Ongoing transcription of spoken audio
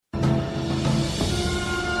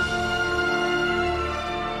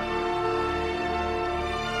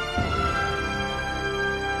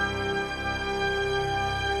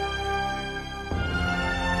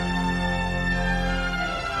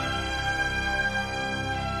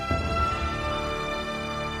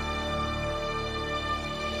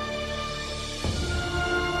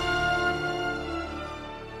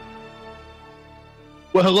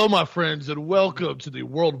Well, hello, my friends, and welcome to the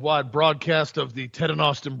worldwide broadcast of the Ted and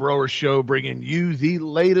Austin Brower Show, bringing you the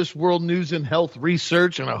latest world news and health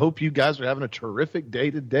research. And I hope you guys are having a terrific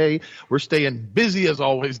day today. We're staying busy, as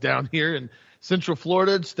always, down here in Central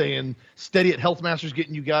Florida, staying steady at Health Masters,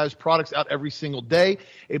 getting you guys products out every single day.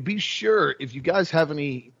 And be sure, if you guys have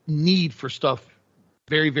any need for stuff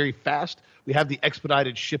very, very fast, we have the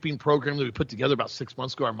expedited shipping program that we put together about 6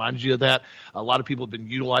 months ago. I reminded you of that. A lot of people have been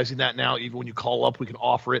utilizing that now. Even when you call up, we can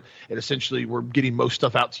offer it. And essentially, we're getting most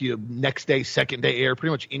stuff out to you next day, second day air, pretty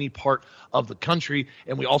much any part of the country.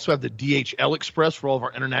 And we also have the DHL Express for all of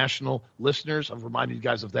our international listeners. I've reminded you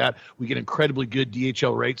guys of that. We get incredibly good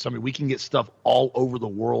DHL rates. I mean, we can get stuff all over the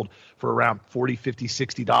world for around $40,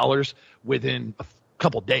 $50, $60 within a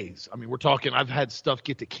couple days. I mean, we're talking, I've had stuff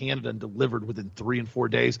get to Canada and delivered within 3 and 4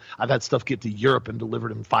 days. I've had stuff get to Europe and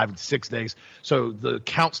delivered in 5 and 6 days. So the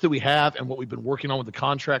counts that we have and what we've been working on with the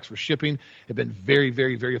contracts for shipping have been very,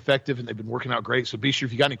 very, very effective, and they've been working out great. So be sure,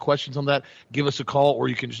 if you got any questions on that, give us a call, or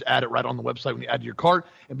you can just add it right on the website when you add to your cart.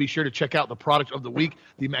 And be sure to check out the product of the week,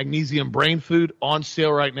 the Magnesium Brain Food, on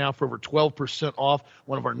sale right now for over 12% off,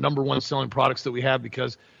 one of our number one selling products that we have,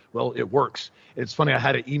 because well, it works. It's funny, I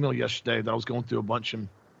had an email yesterday that I was going through a bunch, and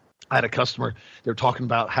I had a customer, they were talking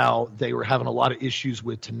about how they were having a lot of issues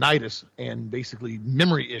with tinnitus and basically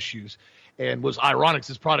memory issues. And was ironic,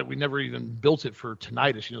 this product, we never even built it for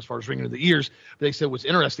tinnitus, as far as ringing in the ears. But they said what's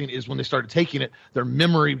interesting is when they started taking it, their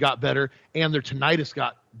memory got better and their tinnitus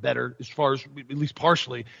got better, as far as, at least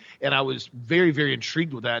partially. And I was very, very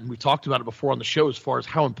intrigued with that. And we talked about it before on the show, as far as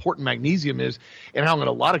how important magnesium is, and how in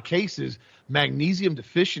a lot of cases, magnesium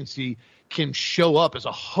deficiency can show up as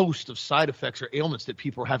a host of side effects or ailments that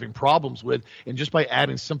people are having problems with. And just by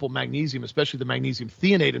adding simple magnesium, especially the magnesium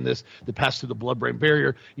threonate in this that passes through the blood-brain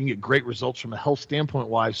barrier, you can get great results from a health standpoint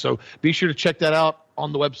wise. So be sure to check that out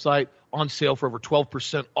on the website, on sale for over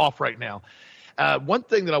 12% off right now. One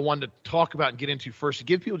thing that I wanted to talk about and get into first, to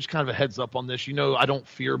give people just kind of a heads up on this. I don't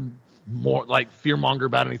fearmonger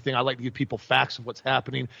about anything. I like to give people facts of what's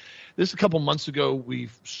happening. This, a couple months ago, we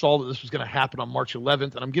saw that this was going to happen on March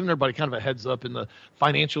 11th, and I'm giving everybody kind of a heads up in the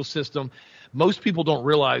financial system. Most people don't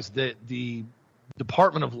realize that the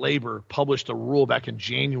Department of Labor published a rule back in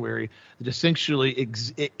January that essentially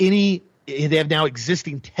they have now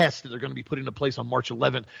existing tests that they're going to be put into place on March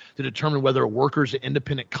 11th to determine whether a worker is an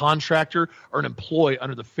independent contractor or an employee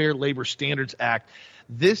under the Fair Labor Standards Act.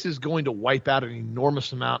 This is going to wipe out an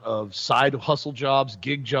enormous amount of side hustle jobs,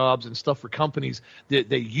 gig jobs, and stuff for companies that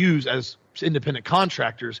they use as independent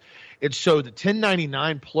contractors. And so the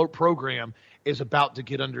 1099 program is about to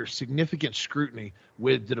get under significant scrutiny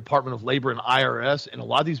with the Department of Labor and IRS, and a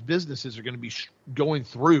lot of these businesses are going to be going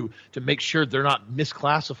through to make sure they're not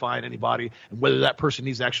misclassifying anybody, and whether that person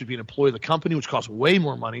needs to actually be an employee of the company, which costs way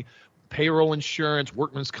more money, payroll insurance,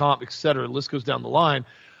 workman's comp, et cetera. The list goes down the line,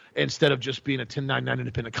 instead of just being a 1099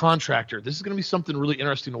 independent contractor. This is going to be something really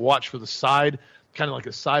interesting to watch for the side, kind of like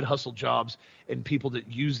the side hustle jobs and people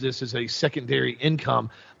that use this as a secondary income.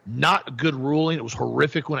 Not a good ruling. It was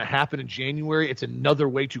horrific when it happened in January. It's another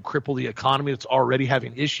way to cripple the economy that's already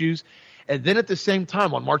having issues. And then at the same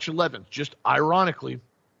time, on March 11th, just ironically,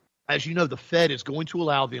 as you know, the Fed is going to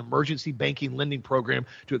allow the emergency banking lending program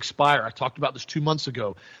to expire. I talked about this 2 months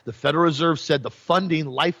ago. The Federal Reserve said the funding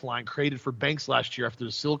lifeline created for banks last year after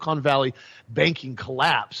the Silicon Valley banking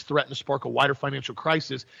collapse threatened to spark a wider financial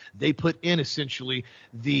crisis. They put in essentially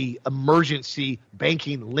the emergency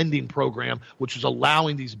banking lending program, which was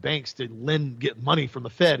allowing these banks to get money from the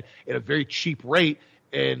Fed at a very cheap rate.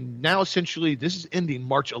 And now essentially this is ending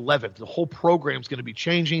March 11th. The whole program is going to be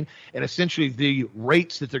changing, and essentially the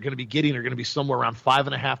rates that they're going to be getting are going to be somewhere around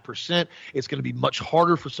 5.5%. It's going to be much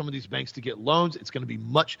harder for some of these banks to get loans. It's going to be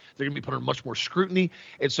they're going to be put under much more scrutiny.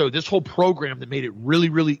 And so this whole program that made it really,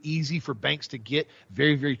 really easy for banks to get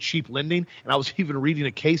very, very cheap lending. And I was even reading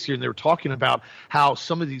a case here, and they were talking about how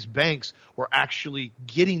some of these banks were actually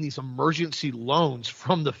getting these emergency loans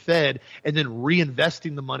from the Fed and then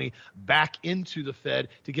reinvesting the money back into the Fed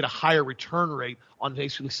to get a higher return rate on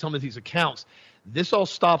basically some of these accounts. This all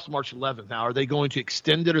stops March 11th. Now, are they going to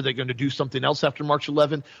extend it? Are they going to do something else after March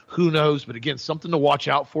 11th? Who knows? But again, something to watch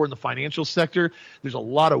out for in the financial sector. There's a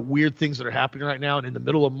lot of weird things that are happening right now. And in the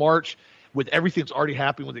middle of March, with everything that's already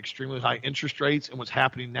happening with extremely high interest rates and what's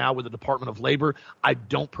happening now with the Department of Labor, I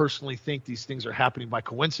don't personally think these things are happening by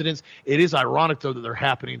coincidence. It is ironic, though, that they're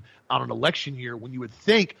happening on an election year when you would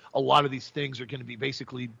think a lot of these things are going to be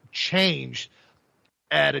basically changed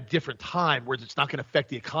at a different time, where it's not going to affect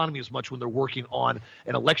the economy as much when they're working on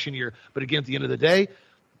an election year. But again, at the end of the day,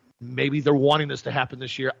 Maybe they're wanting this to happen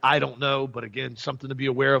this year. I don't know. But again, something to be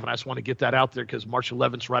aware of. And I just want to get that out there because March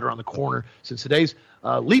 11th is right around the corner. Since today's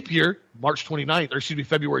leap year, February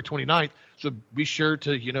 29th. So be sure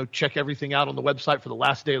to, check everything out on the website for the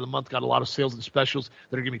last day of the month. Got a lot of sales and specials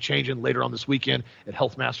that are going to be changing later on this weekend at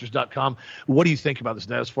healthmasters.com. What do you think about this,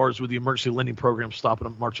 Ned, as far as with the emergency lending program stopping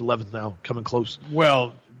on March 11th now, coming close?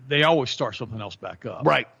 Well, they always start something else back up.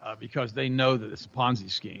 Right. Because they know that it's a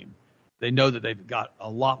Ponzi scheme. They know that they've got a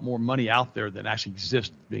lot more money out there than actually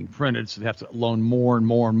exists being printed, so they have to loan more and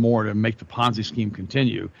more and more to make the Ponzi scheme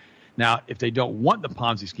continue. Now, if they don't want the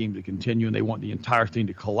Ponzi scheme to continue and they want the entire thing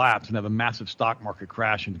to collapse and have a massive stock market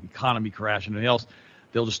crash and the economy crash and everything else,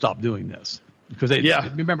 they'll just stop doing this. Because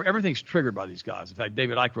remember, everything's triggered by these guys. In fact,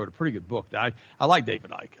 David Icke wrote a pretty good book. I like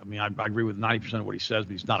David Icke. I mean, I agree with 90% of what he says,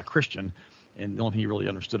 but he's not a Christian. And the only thing he really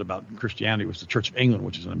understood about Christianity was the Church of England,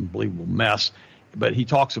 which is an unbelievable mess. But he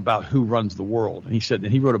talks about who runs the world. And he said,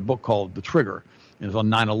 and he wrote a book called The Trigger, and it's on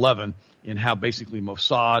 9/11, and how basically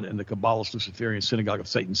Mossad and the Kabbalist Luciferian Synagogue of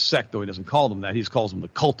Satan sect, though he doesn't call them that, he just calls them the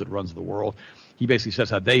cult that runs the world. He basically says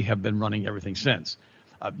how they have been running everything since.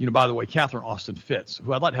 By the way, Catherine Austin Fitts,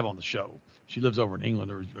 who I'd like to have on the show, she lives over in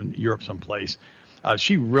England or in Europe someplace.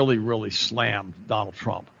 She really, really slammed Donald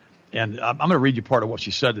Trump. And I'm going to read you part of what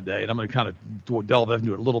she said today, and I'm going to kind of delve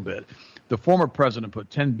into it a little bit. The former president put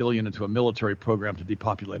 $10 billion into a military program to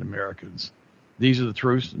depopulate Americans. These are the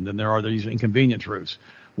truths, and then there are these inconvenient truths.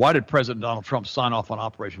 Why did President Donald Trump sign off on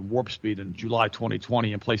Operation Warp Speed in July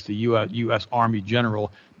 2020 and place the U.S. Army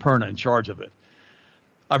General Perna in charge of it?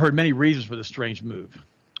 I've heard many reasons for this strange move.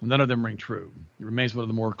 None of them ring true. It remains one of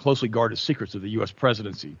the more closely guarded secrets of the U.S.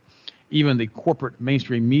 presidency. Even the corporate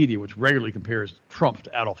mainstream media, which regularly compares Trump to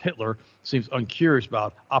Adolf Hitler, seems uncurious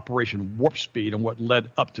about Operation Warp Speed and what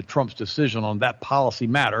led up to Trump's decision on that policy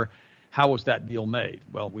matter. How was that deal made?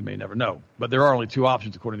 Well, we may never know. But there are only two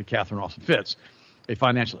options, according to Catherine Austin Fitts, a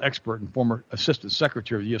financial expert and former assistant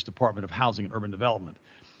secretary of the U.S. Department of Housing and Urban Development.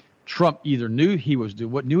 Trump either knew what he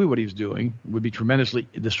was doing would be tremendously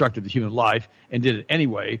destructive to human life and did it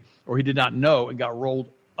anyway, or he did not know and got rolled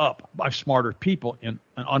up by smarter people in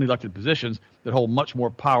unelected positions that hold much more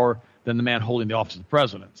power than the man holding the office of the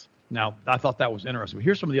president. Now, I thought that was interesting. But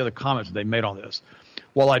here's some of the other comments that they made on this.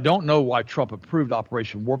 While I don't know why Trump approved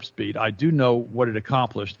Operation Warp Speed, I do know what it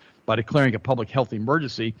accomplished by declaring a public health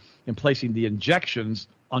emergency and placing the injections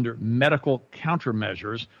under medical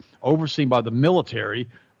countermeasures overseen by the military,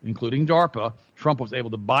 including DARPA. Trump was able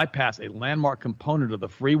to bypass a landmark component of the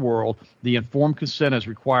free world, the informed consent as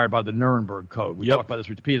required by the Nuremberg Code. We talked about this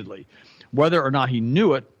repeatedly. Whether or not he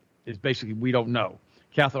knew it is basically we don't know.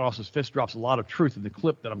 Catherine Austin Fitts drops a lot of truth in the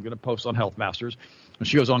clip that I'm going to post on Health Masters. And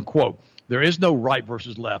she goes on, quote, "There is no right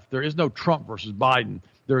versus left. There is no Trump versus Biden.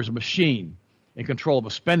 There is a machine in control of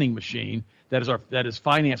a spending machine that is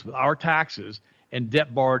financed with our taxes and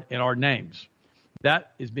debt barred in our names.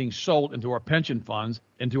 That is being sold into our pension funds,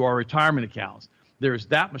 into our retirement accounts. There is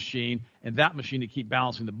that machine, and that machine to keep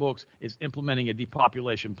balancing the books is implementing a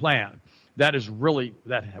depopulation plan. That is really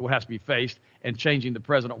what has to be faced, and changing the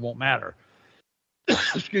president won't matter."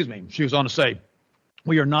 Excuse me. She was on to say,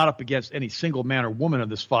 "We are not up against any single man or woman in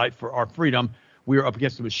this fight for our freedom. We are up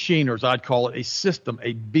against a machine, or as I'd call it, a system,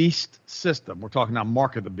 a beast system." We're talking now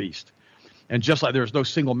Mark of the Beast. And just like there is no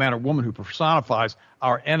single man or woman who personifies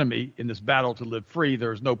our enemy in this battle to live free,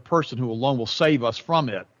 there is no person who alone will save us from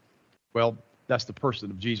it. Well, that's the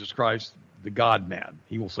person of Jesus Christ, the God-man.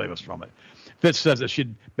 He will save us from it. Fitz says that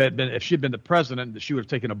if she'd been the president, that she would have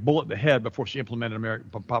taken a bullet in the head before she implemented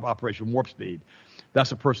Operation Warp Speed.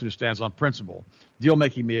 That's a person who stands on principle.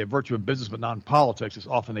 Deal-making may be a virtue in business, but not in politics. It's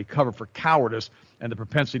often a cover for cowardice and the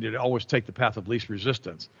propensity to always take the path of least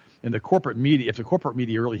resistance. In the corporate media, if the corporate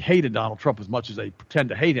media really hated Donald Trump as much as they pretend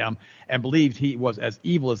to hate him and believed he was as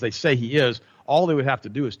evil as they say he is, all they would have to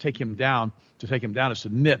do is take him down. To take him down is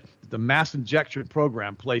submit that the mass injection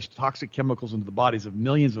program placed toxic chemicals into the bodies of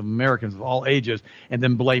millions of Americans of all ages and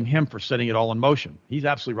then blame him for setting it all in motion. He's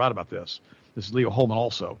absolutely right about this. This is Leo Holman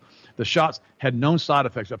also. The shots had known side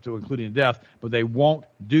effects up to including death, but they won't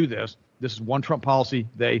do this. This is one Trump policy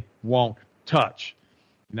they won't touch.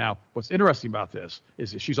 Now, what's interesting about this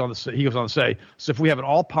is that he goes on to say, so if we have an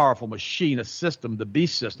all-powerful machine, a system, the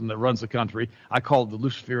beast system that runs the country, I call it the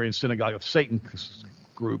Luciferian Synagogue of Satan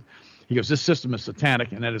group. He goes, this system is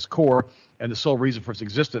satanic, and at its core, and the sole reason for its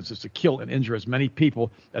existence is to kill and injure as many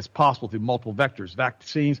people as possible through multiple vectors: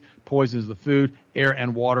 vaccines, poisons of the food, air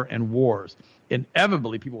and water, and wars.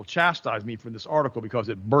 Inevitably, people will chastise me for this article because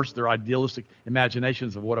it bursts their idealistic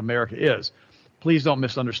imaginations of what America is. Please don't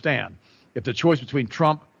misunderstand. If the choice between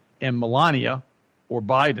Trump and Melania or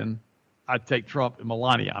Biden, I'd take Trump and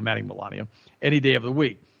Melania. I'm adding Melania any day of the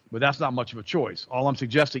week. but that's not much of a choice. All I'm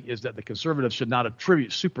suggesting is that the conservatives should not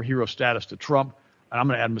attribute superhero status to Trump, and I'm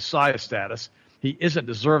going to add Messiah status. He isn't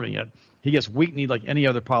deserving it. He gets weak-kneed like any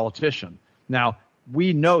other politician. Now,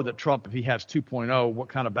 we know that Trump, if he has 2.0, what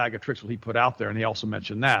kind of bag of tricks will he put out there? And he also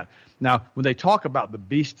mentioned that. Now, when they talk about the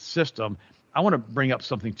beast system, I want to bring up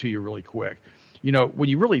something to you really quick. You know, when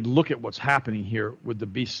you really look at what's happening here with the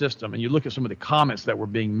beast system, and you look at some of the comments that were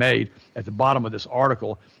being made at the bottom of this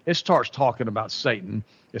article, it starts talking about Satan.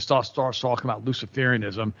 It starts talking about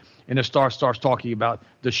Luciferianism, and it starts talking about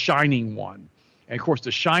the Shining One. And, of course,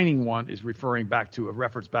 the Shining One is referring back to a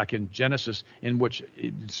reference back in Genesis in which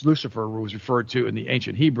Lucifer was referred to in the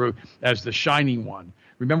ancient Hebrew as the Shining One.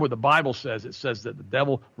 Remember what the Bible says. It says that the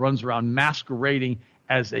devil runs around masquerading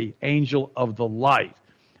as an angel of the light.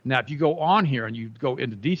 Now, if you go on here and you go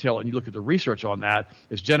into detail and you look at the research on that,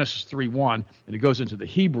 it's Genesis 3:1, and it goes into the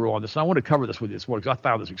Hebrew on this. And I want to cover this with you this morning because I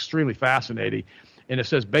found this extremely fascinating. And it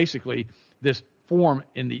says basically this form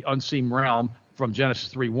in the unseen realm from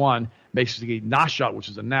Genesis 3:1, basically nashat, which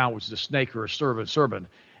is a noun, which is a snake or a serpent.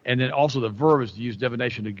 And then also the verb is to use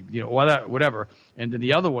divination to, you know, whatever. And then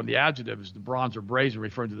the other one, the adjective, is the bronze or brazen,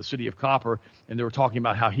 referring to the city of copper. And they were talking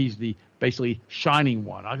about how he's the basically shining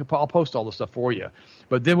one. I'll post all this stuff for you.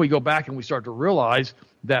 But then we go back and we start to realize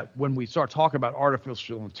that when we start talking about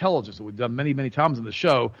artificial intelligence, that we've done many, many times in the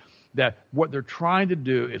show, that what they're trying to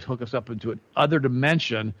do is hook us up into another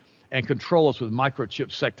dimension and control us with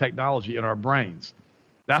microchip technology in our brains.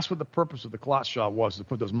 That's what the purpose of the clot shot was, to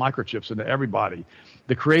put those microchips into everybody.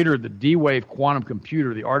 The creator of the D-Wave quantum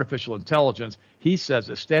computer, the artificial intelligence, he says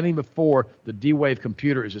that standing before the D-Wave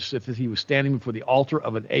computer is as if he was standing before the altar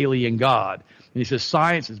of an alien god. And he says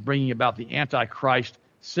science is bringing about the Antichrist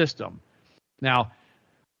system. Now,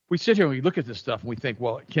 we sit here and we look at this stuff and we think,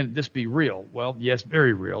 well, can this be real? Well, yes,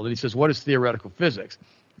 very real. And he says, what is theoretical physics?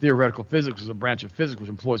 Theoretical physics is a branch of physics which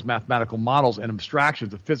employs mathematical models and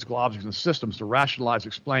abstractions of physical objects and systems to rationalize,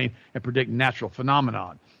 explain, and predict natural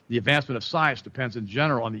phenomenon. The advancement of science depends in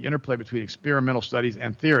general on the interplay between experimental studies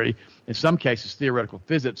and theory. In some cases, theoretical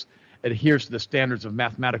physics adheres to the standards of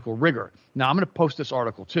mathematical rigor. Now, I'm going to post this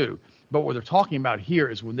article too, but what they're talking about here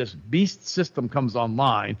is when this beast system comes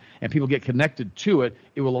online and people get connected to it,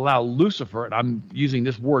 it will allow Lucifer, and I'm using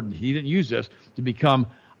this word, and he didn't use this, to become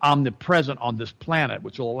omnipresent on this planet,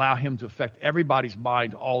 which will allow him to affect everybody's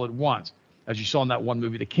mind all at once. As you saw in that one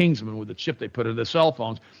movie, The Kingsman, with the chip they put in the cell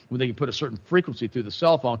phones, when they can put a certain frequency through the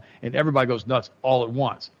cell phone, and everybody goes nuts all at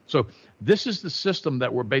once. So this is the system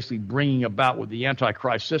that we're basically bringing about with the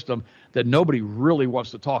Antichrist system that nobody really wants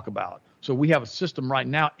to talk about. So we have a system right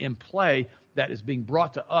now in play that is being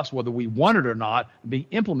brought to us whether we want it or not, being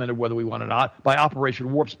implemented whether we want it or not, by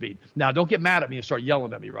Operation Warp Speed. Now, don't get mad at me and start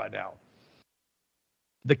yelling at me right now.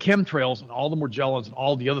 The chemtrails and all the Morgellons and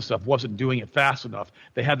all the other stuff wasn't doing it fast enough.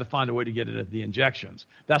 They had to find a way to get it at the injections.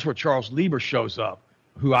 That's where Charles Lieber shows up,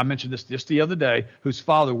 who I mentioned this just the other day, whose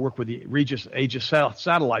father worked with the Aegis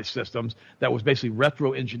satellite systems that was basically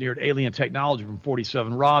retro-engineered alien technology from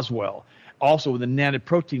 47 Roswell. Also with the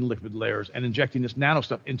nanoprotein lipid layers and injecting this nano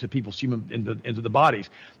stuff into people's into the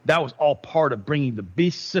bodies. That was all part of bringing the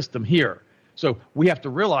beast system here. So we have to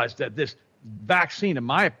realize that this vaccine, in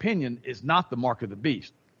my opinion, is not the mark of the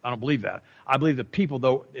beast. I don't believe that. I believe that people,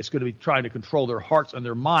 though, it's going to be trying to control their hearts and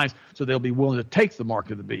their minds so they'll be willing to take the mark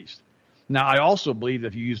of the beast. Now, I also believe that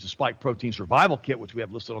if you use the spike protein survival kit, which we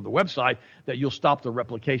have listed on the website, that you'll stop the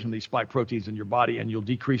replication of these spike proteins in your body and you'll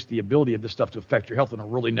decrease the ability of this stuff to affect your health in a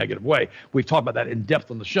really negative way. We've talked about that in depth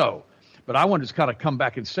on the show. But I want to just kind of come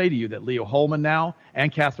back and say to you that Leo Holman now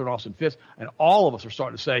and Catherine Austin Fitts and all of us are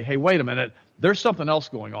starting to say, hey, wait a minute, there's something else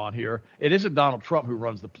going on here. It isn't Donald Trump who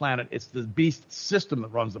runs the planet. It's the beast system that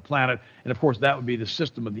runs the planet. And, of course, that would be the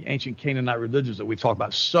system of the ancient Canaanite religions that we've talked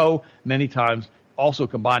about so many times, also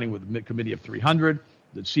combining with the Committee of 300,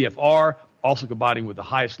 the CFR, also combining with the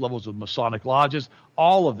highest levels of Masonic lodges,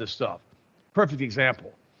 all of this stuff. Perfect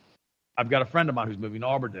example. I've got a friend of mine who's moving to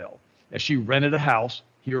Auburndale, and she rented a house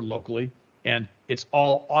here locally, and it's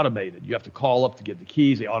all automated. You have to call up to get the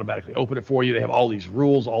keys. They automatically open it for you. They have all these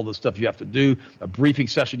rules, all this stuff you have to do, a briefing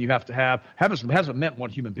session you have to have. Hasn't met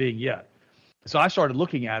one human being yet. So I started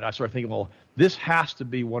looking at it. I started thinking, well, this has to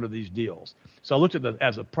be one of these deals. So I looked at it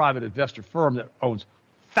as a private investor firm that owns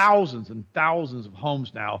thousands and thousands of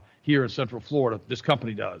homes now here in Central Florida. This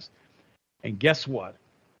company does. And guess what?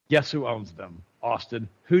 Guess who owns them, Austin?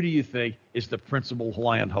 Who do you think is the principal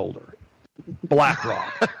landholder?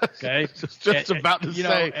 BlackRock. Okay, just about to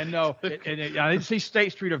say. I didn't see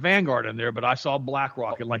State Street or Vanguard in there, but I saw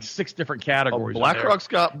BlackRock in like 6 different categories. BlackRock's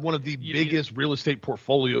got one of the biggest real estate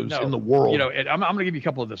portfolios in the world. And I'm going to give you a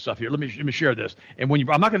couple of this stuff here. Let me share this. And I'm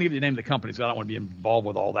not going to give you the name of the companies because I don't want to be involved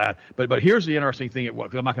with all that. But here's the interesting thing.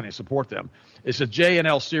 Because I'm not going to support them. It's a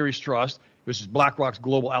J&L Series Trust. This is BlackRock's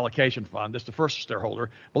Global Allocation Fund. That's the first shareholder.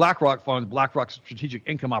 BlackRock funds, BlackRock's Strategic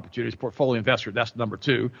Income Opportunities Portfolio Investor. That's number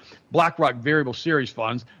 2. BlackRock Variable Series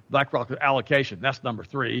Funds, BlackRock Allocation. That's number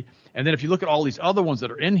 3. And then if you look at all these other ones that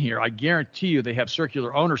are in here, I guarantee you they have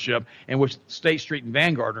circular ownership in which State Street and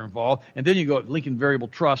Vanguard are involved. And then you go at Lincoln Variable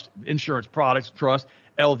Trust, Insurance Products Trust,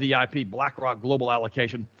 LVIP, BlackRock Global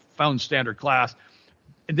Allocation Fund Standard Class.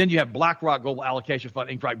 And then you have BlackRock Global Allocation Fund,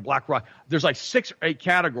 Inc. BlackRock. There's like 6 or 8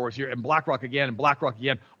 categories here, and BlackRock again,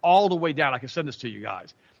 all the way down. I can send this to you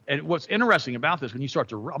guys. And what's interesting about this, when you start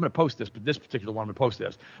to, I'm going to post this, but this particular one, I'm going to post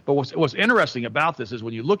this. But what's interesting about this is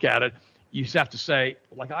when you look at it, you just have to say,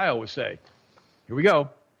 like I always say, here we go.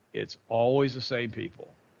 It's always the same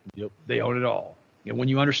people. Yep. They own it all. And when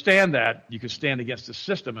you understand that, you can stand against the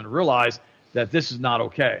system and realize that this is not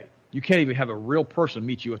okay. You can't even have a real person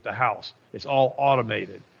meet you at the house. It's all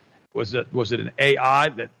automated. Was it an AI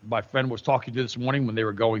that my friend was talking to this morning when they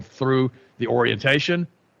were going through the orientation?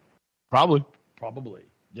 Probably.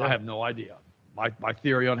 Yeah. I have no idea. My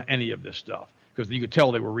theory on any of this stuff, because you could tell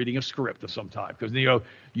they were reading a script of some type. Because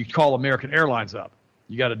you call American Airlines up,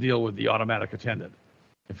 you got to deal with the automatic attendant,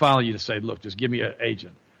 and finally you just say, look, just give me an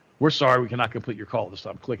agent. We're sorry, we cannot complete your call this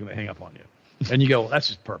time. Click and they hang up on you, and you go, well, that's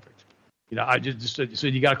just perfect. I just so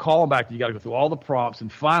you got to call them back. You got to go through all the prompts, and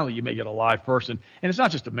finally you may get a live person. And it's not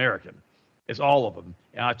just American; it's all of them.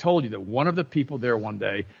 And I told you that one of the people there one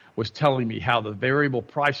day was telling me how the variable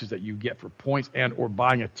prices that you get for points and or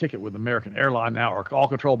buying a ticket with American Airlines now are all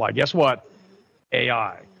controlled by, guess what?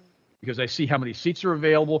 AI. Because they see how many seats are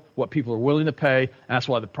available, what people are willing to pay, and that's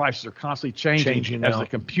why the prices are constantly changing as the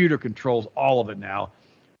computer controls all of it now.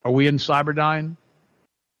 Are we in Cyberdyne? Are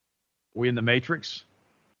we in the Matrix?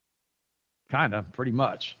 Kind of, pretty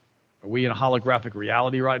much. Are we in a holographic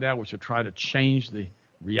reality right now, which are trying to change the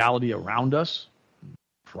reality around us?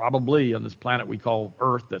 Probably on this planet we call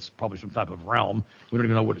Earth, that's probably some type of realm. We don't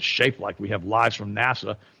even know what it's shaped like. We have lives from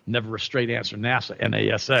NASA, never a straight answer NASA,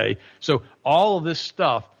 NASA. So all of this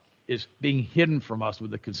stuff is being hidden from us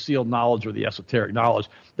with the concealed knowledge or the esoteric knowledge.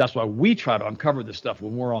 That's why we try to uncover this stuff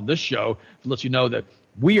when we're on this show, to let you know that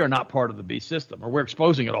we are not part of the beast system, or we're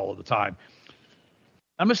exposing it all of the time.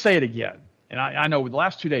 I'm going to say it again. And I know the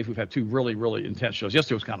last 2 days we've had 2 really, really intense shows.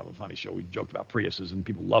 Yesterday was kind of a funny show. We joked about Priuses, and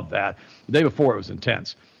people loved that. The day before it was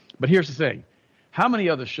intense. But here's the thing. How many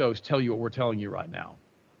other shows tell you what we're telling you right now?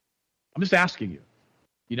 I'm just asking you.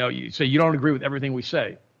 You say you don't agree with everything we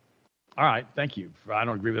say. All right, thank you. I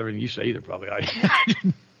don't agree with everything you say either, probably. I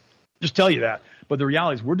just tell you that. But the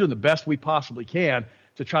reality is we're doing the best we possibly can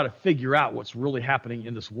to try to figure out what's really happening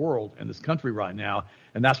in this world and this country right now.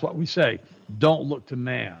 And that's what we say. Don't look to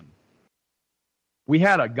man. We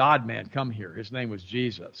had a God-man come here. His name was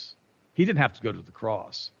Jesus. He didn't have to go to the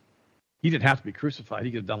cross. He didn't have to be crucified.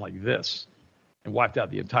 He could have done like this and wiped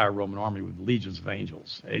out the entire Roman army with legions of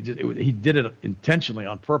angels. He did it intentionally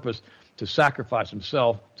on purpose to sacrifice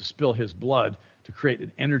himself, to spill his blood, to create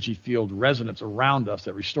an energy field resonance around us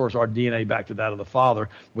that restores our DNA back to that of the Father.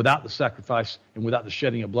 Without the sacrifice and without the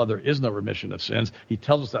shedding of blood, there is no remission of sins. He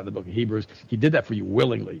tells us that in the book of Hebrews. He did that for you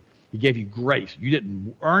willingly. He gave you grace. You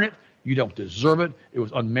didn't earn it. You don't deserve it. It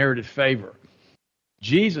was unmerited favor.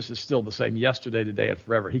 Jesus is still the same yesterday, today, and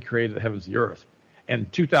forever. He created the heavens and the earth.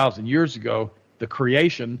 And 2,000 years ago, the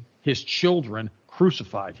creation, his children,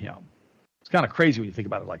 crucified him. It's kind of crazy when you think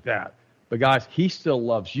about it like that. But guys, he still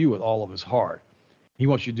loves you with all of his heart. He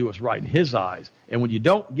wants you to do what's right in his eyes. And when you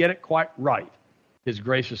don't get it quite right, his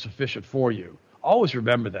grace is sufficient for you. Always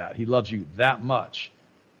remember that. He loves you that much.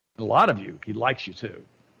 And a lot of you, he likes you too.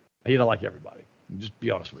 He doesn't like everybody. Just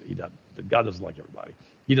be honest with you. He doesn't. God doesn't like everybody.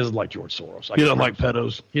 He doesn't like George Soros. He doesn't like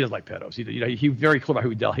pedos. He doesn't like pedos. He's very clear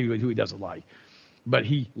about who he doesn't like. But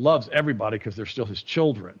he loves everybody because they're still his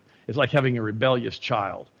children. It's like having a rebellious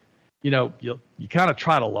child. You kind of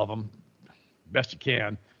try to love them best you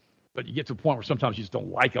can, but you get to a point where sometimes you just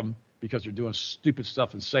don't like them because they're doing stupid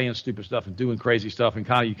stuff and saying stupid stuff and doing crazy stuff, and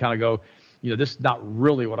you kind of go, this is not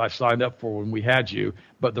really what I signed up for when we had you.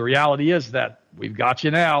 But the reality is that we've got you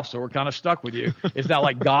now, so we're kind of stuck with you. It's not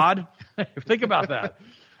like God. Think about that.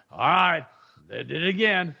 All right, they did it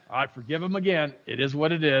again. All right, forgive them again. It is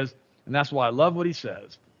what it is. And that's why I love what he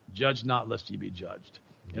says. Judge not, lest ye be judged.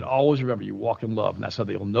 And always remember, you walk in love, and that's how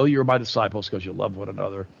they'll know you're my disciples, because you love one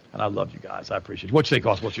another. And I love you guys. I appreciate it. What you think,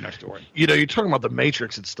 Austin? What's your next story? You know, you're talking about the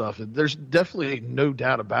Matrix and stuff. And there's definitely no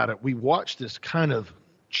doubt about it. We watched this kind of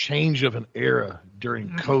change of an era during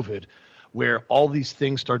COVID, where all these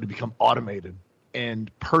things started to become automated and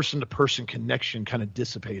person-to-person connection kind of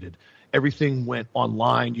dissipated. Everything went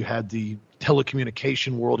online. You had the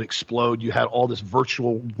telecommunication world explode. You had all this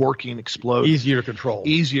virtual working explode. Easier to control.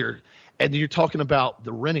 Easier. And you're talking about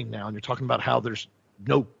the renting now, and you're talking about how there's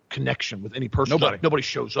no connection with any person. Nobody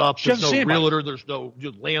shows up. There's no realtor. There's no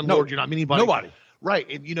landlord. You're not meeting anybody. Nobody. Right.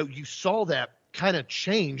 And, you know, you saw that kind of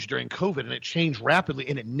change during COVID, and it changed rapidly,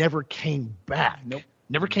 and it never came back. Nope.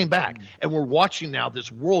 Never came back. And we're watching now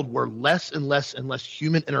this world where less and less and less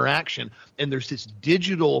human interaction, and there's this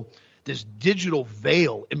digital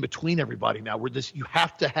veil in between everybody now, where you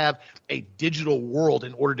have to have a digital world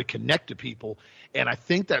in order to connect to people. And I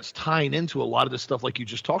think that's tying into a lot of the stuff like you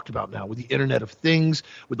just talked about now with the Internet of Things,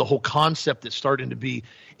 with the whole concept that's starting to be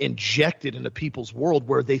injected into people's world,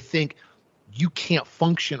 where they think you can't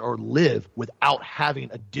function or live without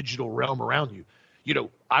having a digital realm around you. You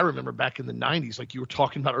know, I remember back in the 90s, like you were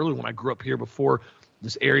talking about earlier, when I grew up here, before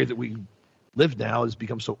this area that we live now has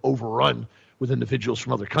become so overrun with individuals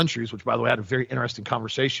from other countries, which, by the way, I had a very interesting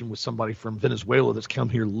conversation with somebody from Venezuela that's come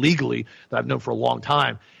here legally that I've known for a long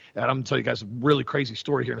time. And I'm going to tell you guys a really crazy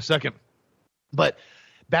story here in a second. But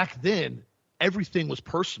back then, everything was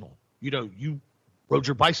personal. You know, you rode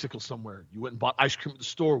your bicycle somewhere. You went and bought ice cream at the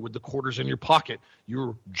store with the quarters in your pocket. You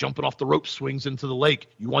were jumping off the rope swings into the lake.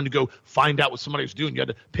 You wanted to go find out what somebody was doing. You had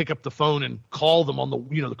to pick up the phone and call them on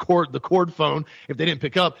the cord phone. If they didn't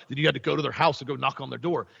pick up, then you had to go to their house and go knock on their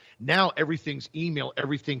door. Now everything's email,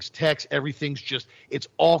 everything's text, everything's just, it's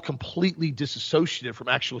all completely disassociated from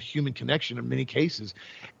actual human connection in many cases.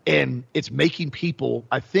 And it's making people,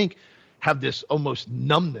 I think, have this almost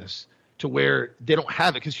numbness to where they don't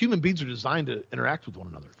have it, because human beings are designed to interact with one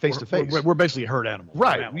another face to face. We're basically herd animals.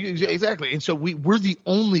 Right. Exactly. And so we're the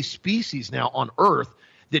only species now on Earth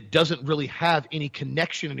that doesn't really have any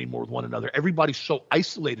connection anymore with one another. Everybody's so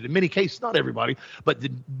isolated. In many cases, not everybody, but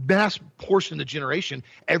the mass portion of the generation,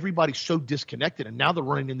 everybody's so disconnected. And now they're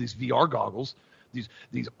running in these VR goggles,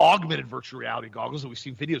 these augmented virtual reality goggles that we've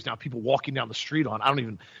seen videos now, people walking down the street on.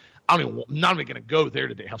 I'm not even going to go there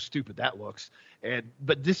today, how stupid that looks.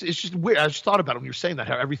 But this is just weird. I just thought about it when you were saying that,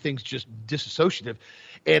 how everything's just disassociative.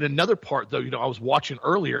 And another part, though, I was watching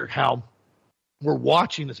earlier how we're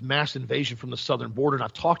watching this mass invasion from the southern border. And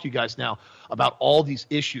I've talked to you guys now about all these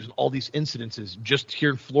issues and all these incidences. Just here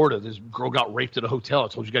in Florida, this girl got raped at a hotel. I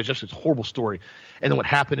told you guys yesterday, it's a horrible story. And then what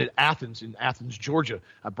happened at Athens, Georgia,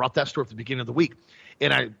 I brought that story at the beginning of the week.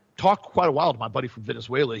 And I talked quite a while to my buddy from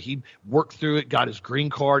Venezuela. He worked through it, got his green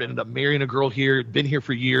card, ended up marrying a girl here, been here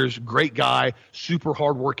for years, great guy, super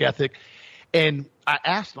hard work ethic. And I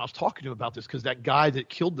asked him, I was talking to him about this, because that guy that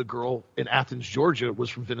killed the girl in Athens, Georgia, was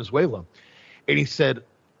from Venezuela. And he said,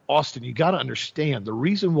 Austin, you got to understand the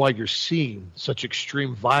reason why you're seeing such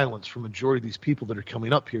extreme violence from a majority of these people that are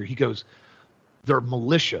coming up here. He goes, they're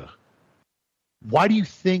militia. Why do you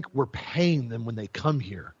think we're paying them when they come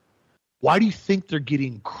here? Why do you think they're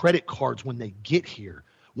getting credit cards when they get here?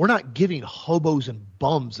 We're not giving hobos and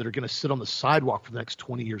bums that are going to sit on the sidewalk for the next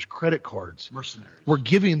 20 years credit cards. Mercenaries. We're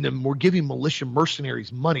giving militia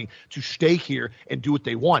mercenaries money to stay here and do what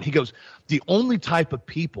they want. He goes, the only type of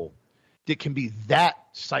people that can be that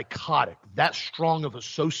psychotic, that strong of a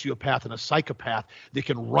sociopath and a psychopath that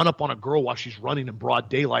can run up on a girl while she's running in broad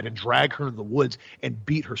daylight and drag her into the woods and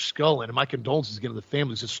beat her skull in. And my condolences again to the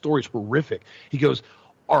families. His story is horrific. He goes,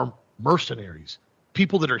 are mercenaries,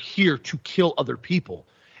 people that are here to kill other people.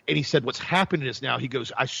 And he said, what's happening is now, he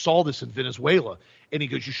goes, I saw this in Venezuela. And he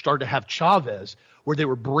goes, you started to have Chavez, where they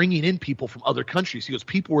were bringing in people from other countries. He goes,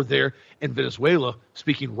 people were there in Venezuela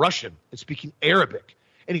speaking Russian and speaking Arabic.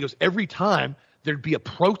 And he goes, every time there'd be a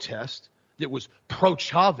protest that was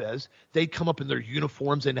pro-Chavez, they'd come up in their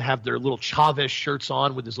uniforms and have their little Chavez shirts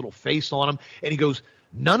on with his little face on them. And he goes,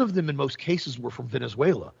 none of them in most cases were from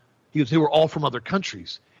Venezuela. He goes, they were all from other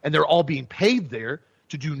countries. And they're all being paid there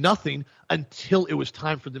to do nothing until it was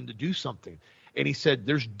time for them to do something. And he said,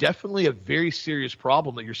 there's definitely a very serious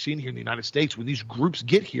problem that you're seeing here in the United States. When these groups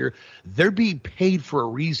get here, they're being paid for a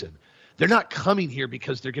reason. They're not coming here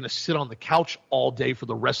because they're going to sit on the couch all day for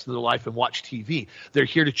the rest of their life and watch TV. They're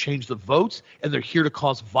here to change the votes, and they're here to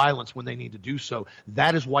cause violence when they need to do so.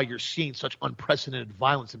 That is why you're seeing such unprecedented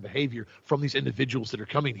violence and behavior from these individuals that are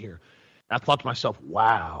coming here. And I thought to myself,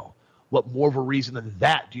 wow. What more of a reason than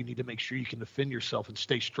that do you need to make sure you can defend yourself and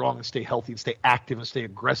stay strong and stay healthy and stay active and stay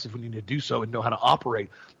aggressive when you need to do so and know how to operate?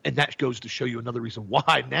 And that goes to show you another reason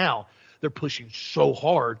why now they're pushing so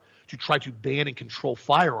hard to try to ban and control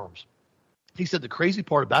firearms. He said the crazy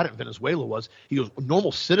part about it in Venezuela was, he goes,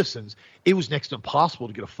 normal citizens, it was next to impossible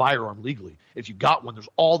to get a firearm legally. If you got one, there's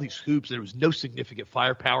all these hoops. There was no significant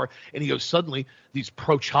firepower. And he goes, suddenly these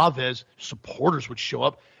pro-Chavez supporters would show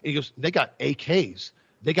up. And he goes, they got AKs.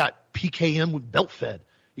 They got PKM with belt fed.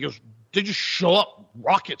 He goes, they just show up,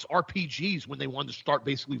 rockets, RPGs, when they wanted to start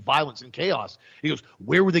basically violence and chaos. He goes,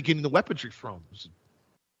 where were they getting the weaponry from? The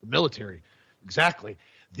military. Exactly.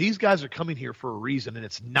 These guys are coming here for a reason, and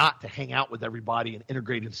it's not to hang out with everybody and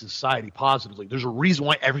integrate into society positively. There's a reason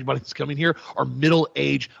why everybody that's coming here are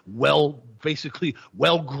middle-aged, well-groomed,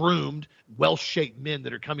 well-shaped men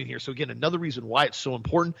that are coming here. So, again, another reason why it's so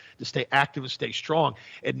important to stay active and stay strong.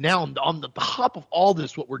 And now on the top of all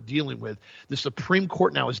this, what we're dealing with, the Supreme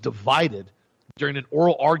Court now is divided during an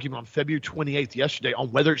oral argument on February 28th yesterday on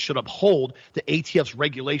whether it should uphold the ATF's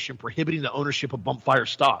regulation prohibiting the ownership of bump fire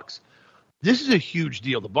stocks. This is a huge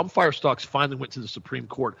deal. The bump fire stocks finally went to the Supreme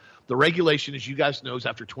Court. The regulation, as you guys know, is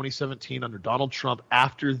after 2017 under Donald Trump,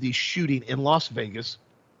 after the shooting in Las Vegas,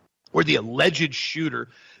 where the alleged shooter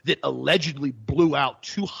that allegedly blew out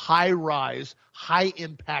 2 high-rise,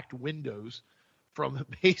 high-impact windows from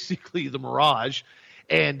basically the Mirage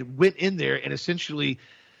and went in there and essentially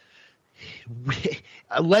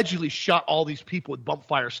allegedly shot all these people with bump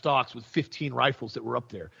fire stocks with 15 rifles that were up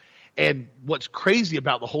there. And what's crazy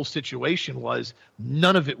about the whole situation was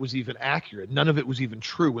none of it was even accurate. None of it was even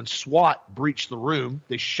true. When SWAT breached the room,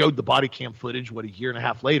 they showed the body cam footage, a year and a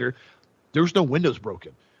half later, there was no windows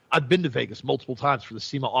broken. I've been to Vegas multiple times for the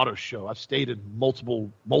SEMA Auto Show. I've stayed in multiple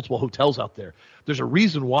hotels out there. There's a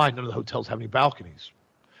reason why none of the hotels have any balconies.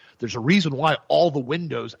 There's a reason why all the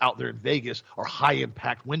windows out there in Vegas are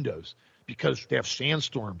high-impact windows, because they have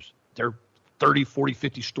sandstorms. They're 30, 40,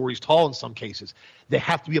 50 stories tall in some cases. They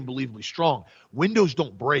have to be unbelievably strong. Windows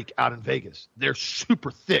don't break out in Vegas. They're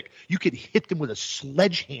super thick. You could hit them with a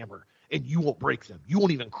sledgehammer and you won't break them. You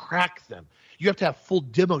won't even crack them. You have to have full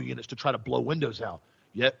demo units to try to blow windows out.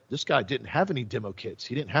 Yet this guy didn't have any demo kits.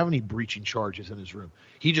 He didn't have any breaching charges in his room.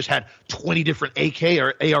 He just had 20 different AK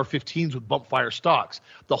or AR-15s with bump fire stocks.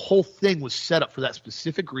 The whole thing was set up for that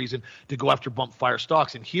specific reason, to go after bump fire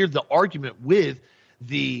stocks. And here the argument with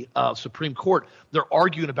the Supreme Court, they're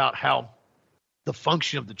arguing about how the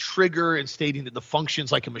function of the trigger, and stating that the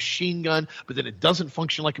function's like a machine gun, but then it doesn't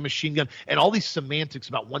function like a machine gun, and all these semantics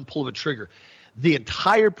about one pull of a trigger. The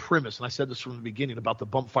entire premise, and I said this from the beginning about the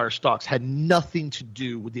bump fire stocks, had nothing to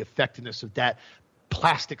do with the effectiveness of that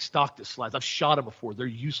plastic stock that slides. I've shot them before. They're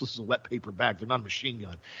useless as a wet paper bag. They're not a machine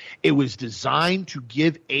gun. It was designed to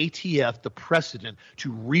give ATF the precedent to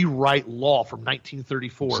rewrite law from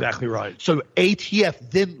 1934. Exactly right. So ATF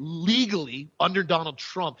then legally, under Donald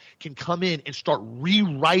Trump, can come in and start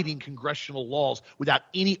rewriting congressional laws without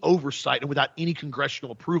any oversight and without any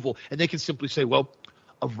congressional approval. And they can simply say, well,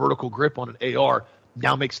 a vertical grip on an AR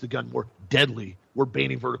now makes the gun more deadly. We're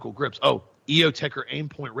banning vertical grips. Oh, EOTech or aim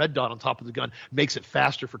point red dot on top of the gun makes it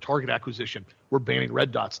faster for target acquisition. We're banning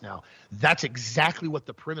red dots now. That's exactly what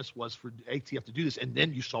the premise was for ATF to do this. And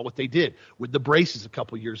then you saw what they did with the braces a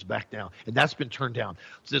couple years back now, and that's been turned down.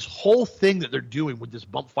 So this whole thing that they're doing with this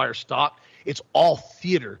bump fire stock, it's all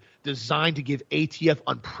theater designed to give ATF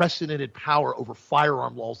unprecedented power over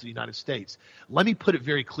firearm laws in the United States. Let me put it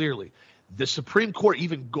very clearly. The Supreme Court,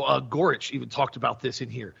 even Gorich even talked about this in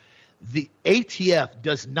here. The ATF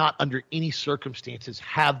does not, under any circumstances,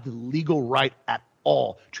 have the legal right at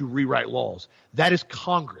all to rewrite laws. That is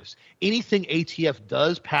Congress. Anything ATF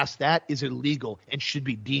does past that is illegal and should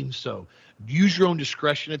be deemed so. Use your own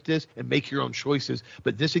discretion at this and make your own choices.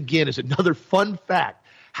 But this, again, is another fun fact,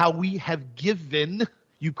 how we have given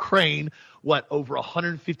Ukraine, over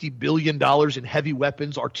 $150 billion in heavy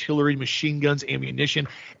weapons, artillery, machine guns, ammunition,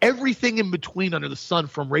 everything in between under the sun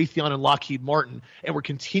from Raytheon and Lockheed Martin, and we're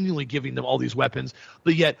continually giving them all these weapons.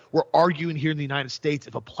 But yet we're arguing here in the United States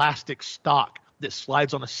if a plastic stock that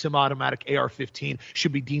slides on a semi-automatic AR-15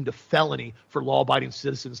 should be deemed a felony for law-abiding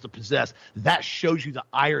citizens to possess. That shows you the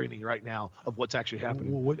irony right now of what's actually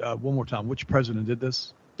happening. One more time, which president did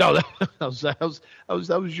this? No, that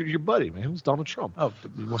was your buddy, man. It was Donald Trump. Oh,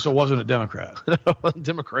 so it wasn't a Democrat. It wasn't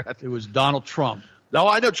Democrat. It was Donald Trump. No,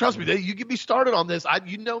 I know. Trust me. You get me started on this.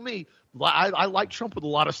 You know me. I like Trump with a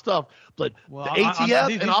lot of stuff, but the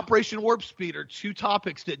ATF and Operation Warp Speed are two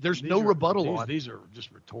topics that there's no rebuttal on. These are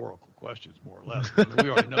just rhetorical questions, more or less. I mean, we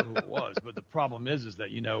already know who it was, but the problem is that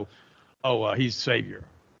he's savior.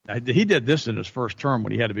 He did this in his first term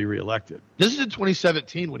when he had to be reelected. This is in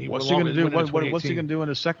 2017 when he what's he going to do? What's he going to do in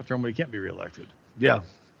his second term when he can't be reelected? Yeah,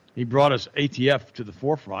 he brought us ATF to the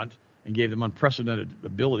forefront and gave them unprecedented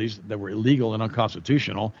abilities that were illegal and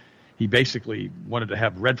unconstitutional. he basically wanted to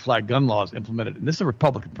have red flag gun laws implemented. And this is a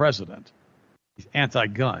Republican president. He's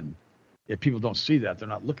anti-gun. If people don't see that, they're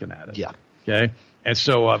not looking at it. Yeah. Okay. And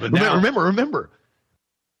so, but now, remember,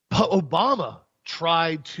 Obama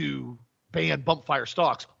tried to ban bump fire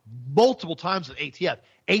stocks multiple times at ATF.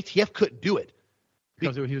 ATF couldn't do it.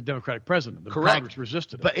 Because he was a Democratic president. The Correct. Congress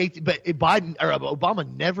resisted it. But Biden or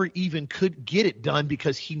Obama never even could get it done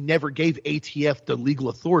because he never gave ATF the legal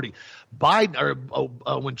authority. Biden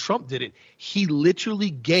or when Trump did it, he literally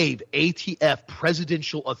gave ATF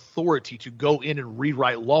presidential authority to go in and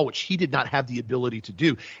rewrite law, which he did not have the ability to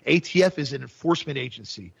do. ATF is an enforcement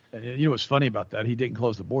agency. And you know what's funny about that? He didn't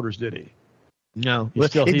close the borders, did he? No,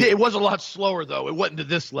 it was a lot slower though. It wasn't to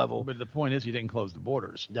this level. But the point is, he didn't close the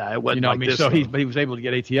borders. Yeah, it wasn't. You know, like I mean, this so level. he was able to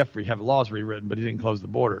get ATF have laws rewritten, but he didn't close the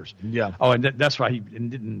borders. Yeah. Oh, and that's right. He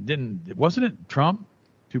didn't. Wasn't it Trump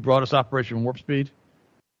who brought us Operation Warp Speed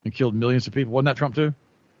and killed millions of people? Wasn't that Trump too?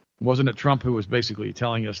 Wasn't it Trump who was basically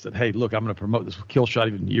telling us that, hey, look, I'm going to promote this kill shot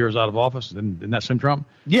even years out of office? Didn't that same Trump?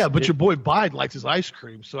 Yeah, but your boy Biden likes his ice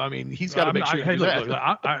cream, so I mean, he's got to make sure. Hey, look,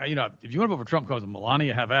 you know, if you want to vote for Trump because of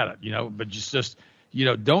Melania, have at it. You know, but just. You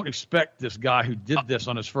know, don't expect this guy who did this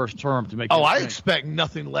on his first term to make. Oh, I expect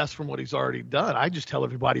nothing less from what he's already done. I just tell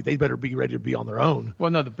everybody they better be ready to be on their own. Well,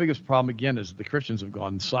 no, the biggest problem again is the Christians have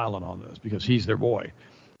gone silent on this because he's their boy,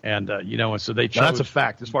 and you know, and so they chose. Now, that's a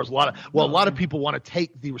fact. As far as a lot of people want to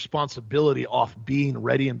take the responsibility off being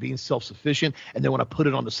ready and being self-sufficient, and they want to put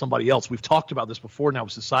it onto somebody else. We've talked about this before now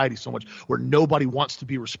with society so much, where nobody wants to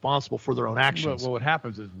be responsible for their own actions. Well, what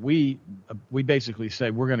happens is we basically say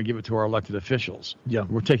we're going to give it to our elected officials. Yeah,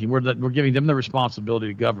 we're giving them the responsibility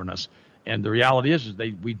to govern us. And the reality is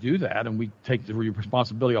we do that, and we take the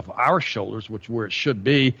responsibility off our shoulders, where it should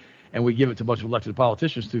be, and we give it to a bunch of elected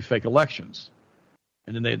politicians through fake elections.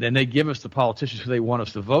 And then they give us the politicians who they want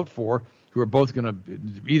us to vote for, who are both going to,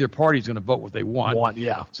 either party is going to vote what they want.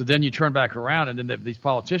 Yeah. So then you turn back around, and then these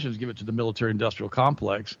politicians give it to the military-industrial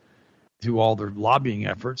complex, to all their lobbying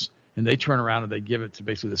efforts, and they turn around and they give it to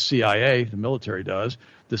basically the CIA. The military does.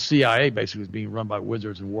 The CIA basically is being run by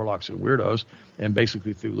wizards and warlocks and weirdos, and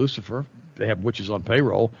basically through Lucifer, they have witches on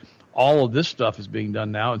payroll. All of this stuff is being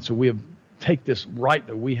done now, and so we take this right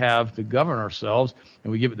that we have to govern ourselves,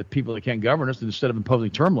 and we give it to people that can't govern us, and instead of imposing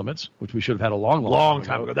term limits, which we should have had a long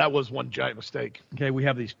time ago. That was one giant mistake. Okay, we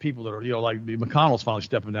have these people that are, you know, like McConnell's finally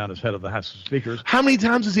stepping down as head of the House of Speakers. How many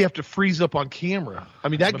times does he have to freeze up on camera? I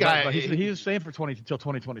mean, that guy. But he's staying for until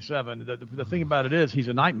 2027. The thing about it is, he's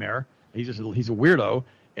a nightmare. He's a weirdo.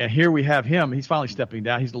 And here we have him. He's finally stepping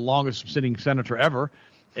down. He's the longest sitting senator ever,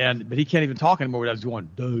 but he can't even talk anymore without going,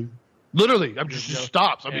 duh. Literally, I'm just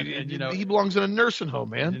stops. I mean, you know, he belongs in a nursing home,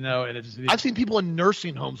 man. You know, and I've seen people in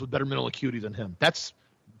nursing homes with better mental acuity than him. That's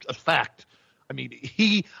a fact. I mean,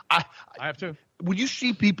 I have to. When you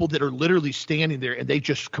see people that are literally standing there and they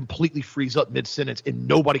just completely freeze up mid-sentence and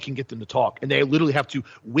nobody can get them to talk, and they literally have to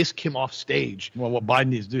whisk him off stage. Well, what Biden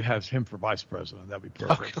needs to do is him for vice president. That'd be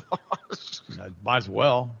perfect. Might as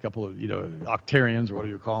well. A couple of, you know, octarians or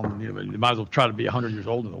whatever you call them. You know, they might as well try to be 100 years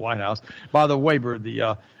old in the White House. By the way, Bird,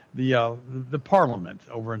 the Parliament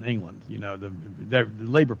over in England, you know, the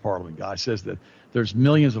Labour Parliament guy says that there's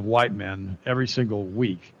millions of white men every single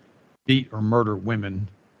week beat or murder women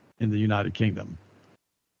in the United Kingdom.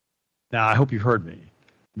 Now, I hope you heard me.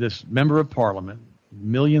 This member of Parliament,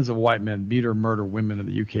 millions of white men beat or murder women in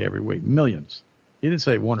the UK every week. Millions. He didn't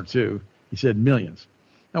say one or two. He said millions.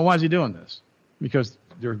 Now, why is he doing this? Because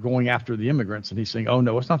they're going after the immigrants, and he's saying, oh,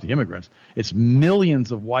 no, it's not the immigrants. It's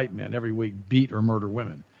millions of white men every week beat or murder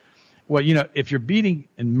women. Well, you know, if you're beating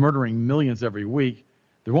and murdering millions every week,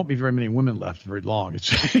 there won't be very many women left very long.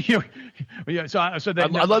 It's, you know, yeah, so that,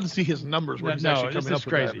 I'd love to see his numbers where he's actually coming up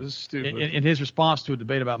with crazy. That. This is stupid. In his response to a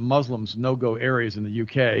debate about Muslims no-go areas in the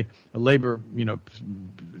UK, a Labour, you know,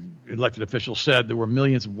 elected official said there were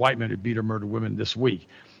millions of white men who beat or murdered women this week.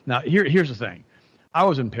 Now, here's the thing. I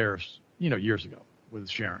was in Paris, you know, years ago with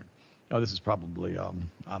Sharon. Oh, this is probably, I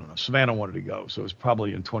don't know, Savannah wanted to go, so it was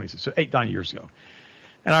probably in 8-9 years ago.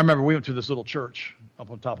 And I remember we went to this little church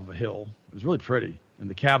up on top of a hill. It was really pretty. And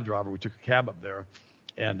the cab driver, we took a cab up there,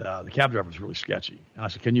 and the cab driver was really sketchy. And I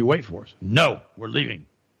said, can you wait for us? No, we're leaving.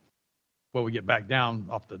 Well, we get back down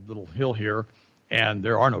off the little hill here, and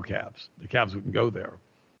there are no cabs. The cabs wouldn't go there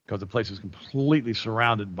because the place is completely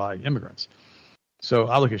surrounded by immigrants. So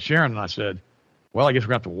I look at Sharon, and I said, well, I guess we're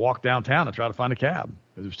going to have to walk downtown and try to find a cab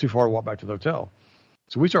because it was too far to walk back to the hotel.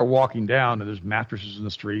 So we start walking down, and there's mattresses in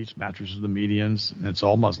the streets, mattresses in the medians, and it's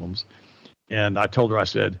all Muslims. And I told her, I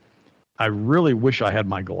said, I really wish I had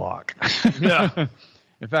my Glock. Yeah.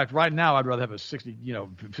 In fact, right now, I'd rather have a 60, you know,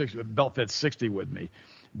 belt-fed 60 with me.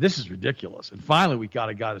 This is ridiculous. And finally, we got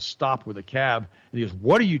a guy to stop with a cab, and he goes,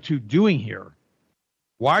 "What are you two doing here?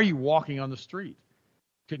 Why are you walking on the street?"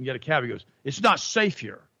 Couldn't get a cab. He goes, "It's not safe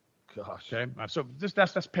here." Gosh. Okay, so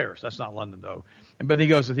that's Paris. That's not London, though. But he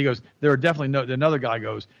goes, there are definitely another guy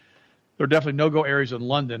goes, there are definitely no-go areas in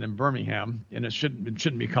London and Birmingham, and it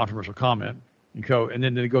shouldn't be a controversial comment. And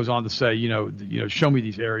then it goes on to say, show me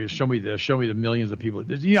these areas, show me this, show me the millions of people.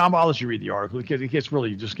 I'll let you read the article. It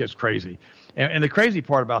gets crazy. And the crazy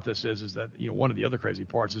part about this is that, one of the other crazy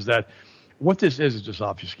parts is that what this is just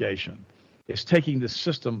obfuscation. It's taking this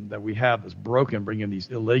system that we have that's broken, bringing these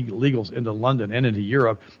illegals into London and into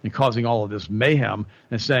Europe and causing all of this mayhem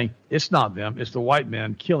and saying it's not them, it's the white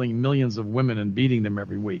men killing millions of women and beating them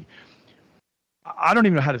every week. I don't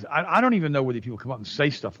even know I don't even know whether people come up and say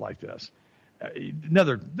stuff like this.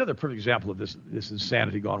 Another perfect example of this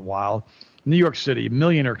insanity gone wild. New York City, a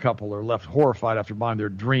millionaire couple are left horrified after buying their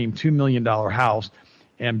dream $2 million house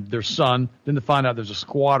and their son. Then to find out there's a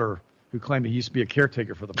squatter who claimed he used to be a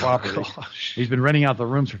caretaker for the property. He's been renting out the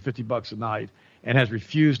rooms for $50 a night and has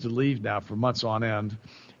refused to leave now for months on end.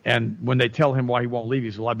 And when they tell him why he won't leave,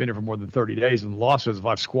 he says, "Well, I've been here for more than 30 days. And the law says if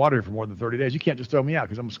I've squatted here for more than 30 days, you can't just throw me out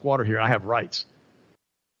because I'm a squatter here. I have rights."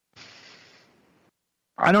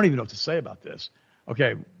 I don't even know what to say about this.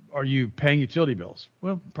 Okay, are you paying utility bills?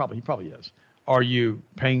 Well, he probably is. Are you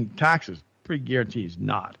paying taxes? Pretty guarantee he's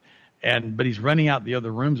not. But he's renting out the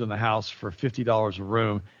other rooms in the house for $50 a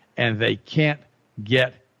room, and they can't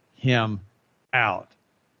get him out.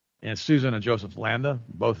 And Susan and Joseph Landa,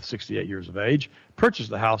 both 68 years of age,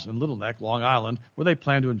 purchased the house in Little Neck, Long Island, where they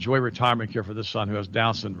plan to enjoy retirement care for this son who has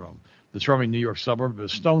Down syndrome. The charming New York suburb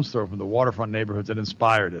is a stone's throw from the waterfront neighborhoods that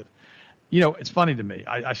inspired it. It's funny to me.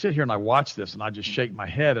 I sit here and I watch this and I just shake my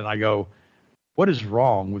head and I go, what is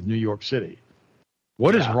wrong with New York City?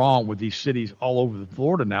 What is wrong with these cities all over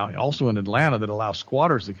Florida now, also in Atlanta, that allow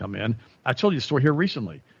squatters to come in? I told you a story here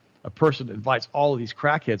recently. A person invites all of these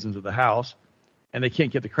crackheads into the house, and they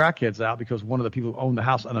can't get the crackheads out because one of the people who own the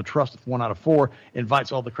house on a trust of 1 out of 4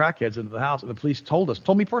 invites all the crackheads into the house. And the police told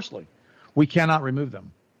me personally, we cannot remove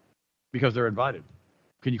them because they're invited.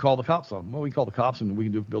 Can you call the cops on them? Well, we can call the cops and we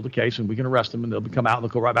can build a case and we can arrest them and they'll come out and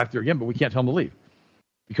they'll go right back there again, but we can't tell them to leave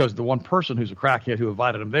because the one person who's a crackhead who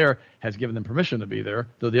invited them there has given them permission to be there.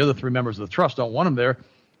 Though the other 3 members of the trust don't want them there,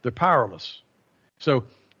 they're powerless. So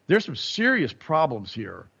there's some serious problems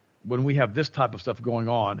here when we have this type of stuff going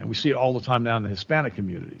on, and we see it all the time now in the Hispanic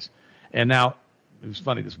communities. And now, it was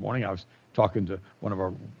funny this morning, I was talking to one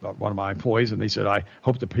of my employees, and they said, I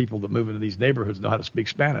hope the people that move into these neighborhoods know how to speak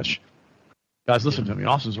Spanish. Guys, listen to me.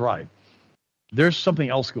 Austin's right. There's something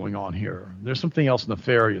else going on here. There's something else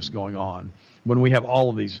nefarious going on when we have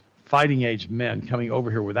all of these fighting-age men coming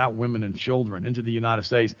over here without women and children into the United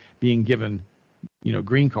States being given,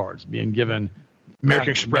 green cards, being given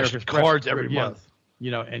American Express cards every month.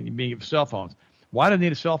 And being given cell phones. Why do they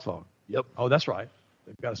need a cell phone? Yep. Oh, that's right.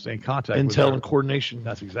 They've got to stay in contact. Intel and coordination.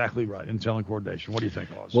 That's exactly right. Intel and coordination. What do you think,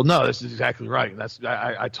 Oz? Well, no, this is exactly right.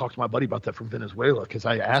 I talked to my buddy about that from Venezuela because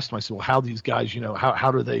I asked him, I said, well, how these guys,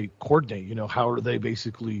 how do they coordinate? How do they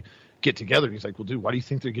basically get together? And he's like, well, dude, why do you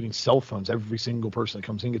think they're getting cell phones? Every single person that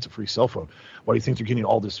comes in gets a free cell phone. Why do you think they're getting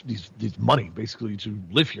all this money basically to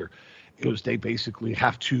live here? It was they basically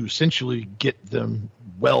have to essentially get them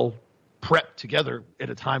well prepped together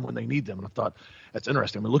at a time when they need them. And I thought, that's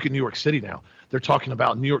interesting. I mean, look at New York City now. They're talking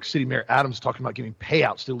about New York City Mayor Adams talking about giving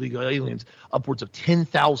payouts to illegal aliens, upwards of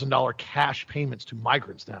 $10,000 cash payments to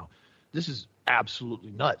migrants now. This is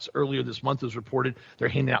absolutely nuts. Earlier this month, it was reported they're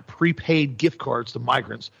handing out prepaid gift cards to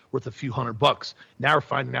migrants worth a few $100. Now we're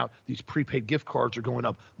finding out these prepaid gift cards are going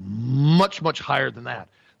up much, much higher than that.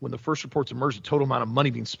 When the first reports emerged, the total amount of money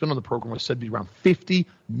being spent on the program was said to be around $50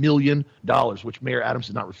 million, which Mayor Adams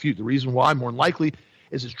did not refute. The reason why, more than likely,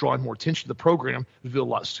 is it's drawing more attention to the program, revealed a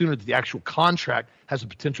lot sooner that the actual contract has the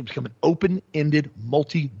potential to become an open-ended,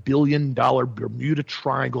 multi-billion-dollar Bermuda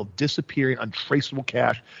Triangle of disappearing, untraceable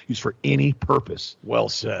cash used for any purpose. Well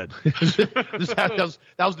said. That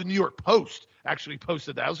was the New York Post actually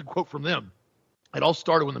posted that. That was a quote from them. It all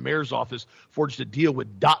started when the mayor's office forged a deal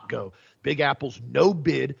with .go, Big Apple's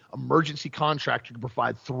no-bid emergency contractor to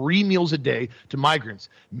provide 3 meals a day to migrants.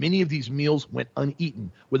 Many of these meals went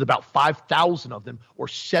uneaten, with about 5,000 of them, or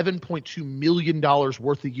 $7.2 million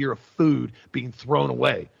worth a year of food being thrown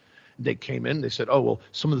away. They came in, they said, oh, well,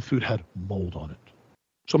 some of the food had mold on it.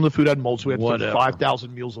 Some of the food had mold, so we had to throw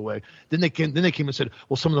 5,000 meals away. Then they came and said,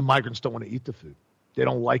 well, some of the migrants don't want to eat the food. They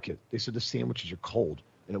don't like it. They said the sandwiches are cold.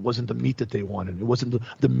 And it wasn't the meat that they wanted. It wasn't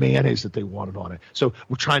the mayonnaise that they wanted on it. So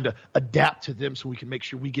we're trying to adapt to them so we can make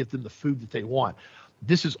sure we get them the food that they want.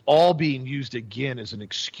 This is all being used again as an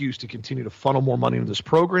excuse to continue to funnel more money into this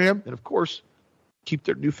program. And of course, keep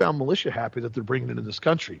their newfound militia happy that they're bringing into this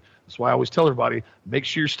country. That's why I always tell everybody, make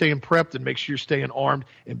sure you're staying prepped and make sure you're staying armed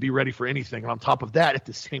and be ready for anything. And on top of that, at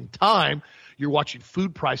the same time, you're watching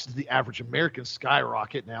food prices, the average American,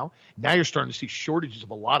 skyrocket now. Now you're starting to see shortages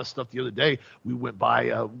of a lot of stuff. The other day, we went by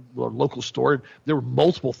a local store. There were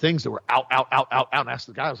multiple things that were out. And I asked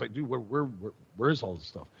the guy, I was like, dude, where is all this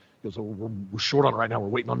stuff? He goes, we're short on it right now. We're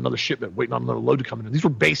waiting on another shipment, waiting on another load to come in. And these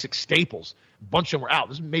were basic staples. A bunch of them were out.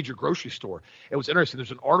 This is a major grocery store. It was interesting.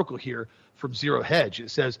 There's an article here from Zero Hedge.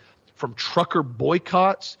 It says, from trucker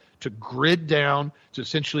boycotts to grid down to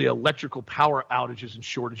essentially electrical power outages and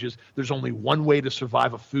shortages, there's only one way to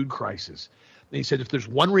survive a food crisis. And he said, if there's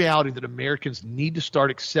one reality that Americans need to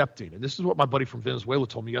start accepting, and this is what my buddy from Venezuela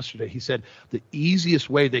told me yesterday. He said the easiest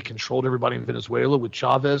way they controlled everybody in Venezuela with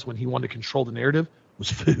Chavez when he wanted to control the narrative was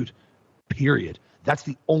food, period. That's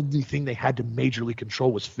the only thing they had to majorly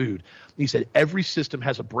control was food. He said every system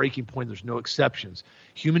has a breaking point. There's no exceptions.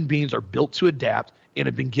 Human beings are built to adapt and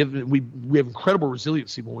have been given, we have incredible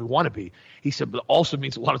resiliency when we want to be. He said, but it also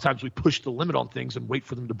means a lot of times we push the limit on things and wait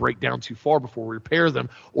for them to break down too far before we repair them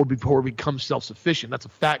or before we become self-sufficient. That's a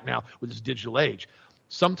fact now with this digital age.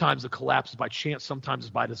 Sometimes the collapse is by chance, sometimes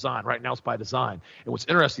it's by design. Right now it's by design. And what's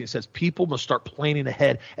interesting, it says people must start planning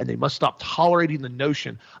ahead and they must stop tolerating the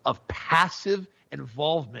notion of passive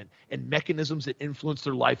involvement in mechanisms that influence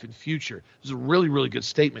their life and future. This is a really, really good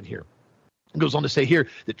statement here. It goes on to say here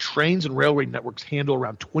that trains and railway networks handle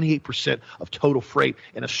around 28% of total freight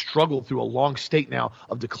and a struggle through a long state now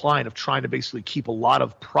of decline of trying to basically keep a lot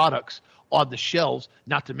of products on the shelves,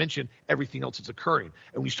 not to mention everything else that's occurring.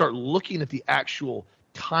 And when you start looking at the actual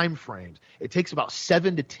time frames, it takes about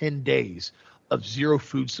 7 to 10 days of zero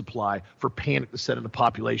food supply for panic to set in the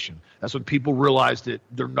population. That's when people realize that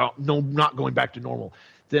they're not going back to normal.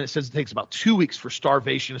 Then it says it takes about 2 weeks for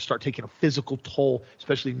starvation to start taking a physical toll,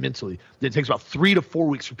 especially mentally. Then it takes about 3 to 4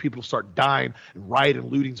 weeks for people to start dying, and riot and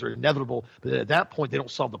lootings are inevitable. But at that point, they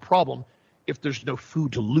don't solve the problem if there's no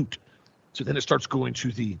food to loot. So then it starts going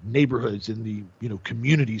to the neighborhoods and the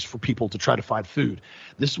communities for people to try to find food.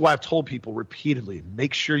 This is why I've told people repeatedly,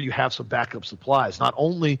 make sure you have some backup supplies, not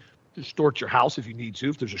only to store at your house if you need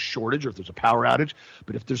to, if there's a shortage or if there's a power outage,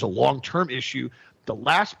 but if there's a long-term issue, the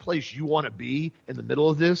last place you want to be in the middle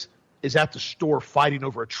of this is at the store fighting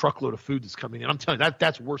over a truckload of food that's coming in. I'm telling you,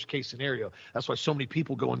 that's worst case scenario. That's why so many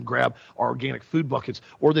people go and grab our organic food buckets,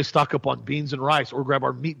 or they stock up on beans and rice, or grab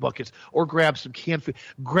our meat buckets, or grab some canned food.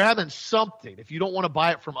 Grabbing something. If you don't want to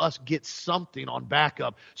buy it from us, get something on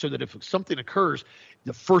backup so that if something occurs,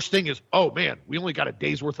 the first thing is, oh man, we only got a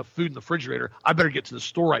day's worth of food in the refrigerator. I better get to the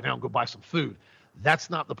store right now and go buy some food. That's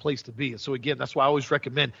not the place to be. And so again, that's why I always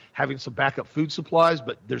recommend having some backup food supplies,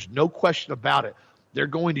 but there's no question about it. They're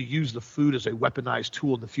going to use the food as a weaponized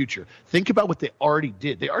tool in the future. Think about what they already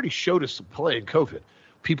did. They already showed us some play in COVID.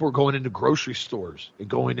 People were going into grocery stores and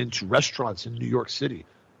going into restaurants in New York City.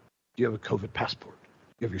 Do you have a COVID passport? Do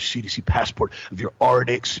you have your CDC passport of your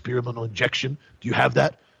RNA experimental injection? Do you have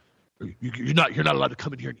that? You're not allowed to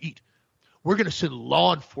come in here and eat. We're going to send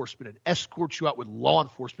law enforcement and escort you out with law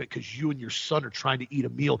enforcement because you and your son are trying to eat a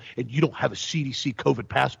meal and you don't have a CDC COVID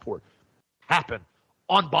passport. Happened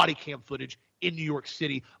on body cam footage in New York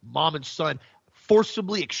City. Mom and son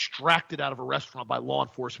forcibly extracted out of a restaurant by law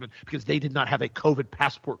enforcement because they did not have a COVID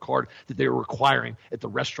passport card that they were requiring at the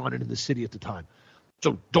restaurant and in the city at the time.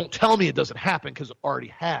 So don't tell me it doesn't happen because it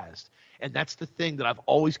already has. And that's the thing that I've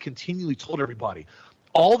always continually told everybody.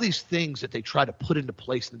 All these things that they try to put into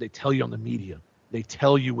place that they tell you on the media, they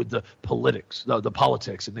tell you with the politics, the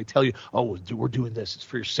politics, and they tell you, oh, we're doing this. It's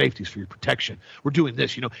for your safety. It's for your protection. We're doing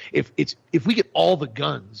this. If we get all the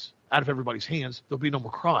guns out of everybody's hands, there'll be no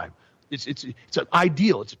more crime. It's an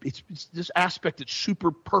ideal. It's this aspect that's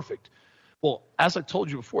super perfect. Well, as I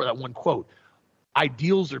told you before, that one quote,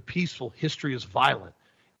 ideals are peaceful, history is violent.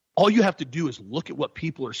 All you have to do is look at what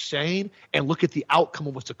people are saying and look at the outcome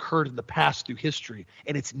of what's occurred in the past through history,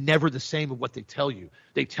 and it's never the same of what they tell you.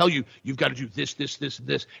 They tell you, you've got to do this, this, this, and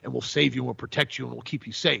this, and we'll save you and we'll protect you and we'll keep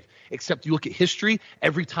you safe. Except you look at history,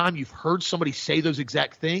 every time you've heard somebody say those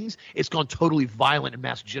exact things, it's gone totally violent, and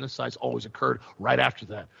mass genocide's always occurred right after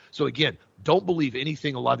that. So again, don't believe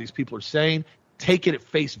anything a lot of these people are saying. Take it at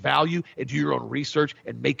face value and do your own research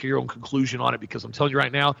and make your own conclusion on it, because I'm telling you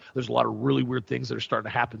right now, there's a lot of really weird things that are starting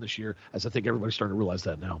to happen this year, as I think everybody's starting to realize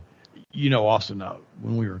that now. Austin,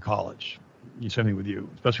 when we were in college, same thing with you,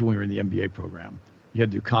 especially when we were in the MBA program, you had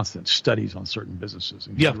to do constant studies on certain businesses.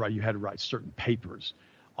 And you had to write certain papers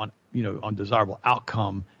on desirable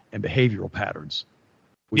outcome and behavioral patterns.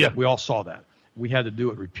 We all saw that. We had to do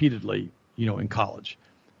it repeatedly, in college.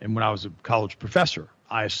 And when I was a college professor,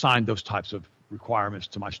 I assigned those types of requirements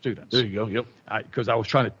to my students. There you go. Yep. Because I was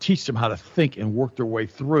trying to teach them how to think and work their way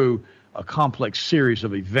through a complex series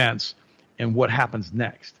of events and what happens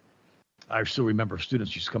next. I still remember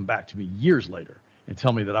students used to come back to me years later and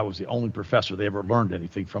tell me that I was the only professor they ever learned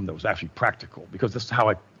anything from that was actually practical, because this is how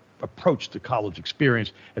I approached the college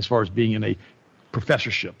experience as far as being in a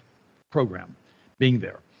professorship program, being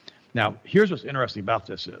there. Now, here's what's interesting about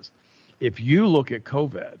this is, if you look at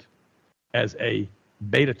COVID as a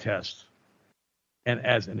beta test and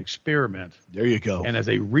as an experiment, there you go, and as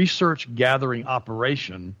a research gathering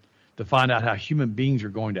operation to find out how human beings are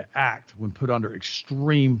going to act when put under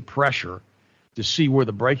extreme pressure, to see where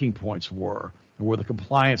the breaking points were and where the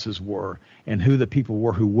compliances were and who the people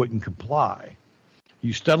were who wouldn't comply,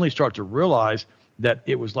 you suddenly start to realize that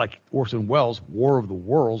it was like Orson Welles' War of the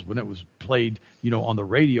Worlds, when it was played, on the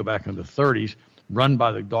radio back in the 30s, run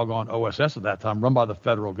by the doggone OSS at that time, run by the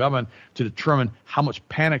federal government, to determine how much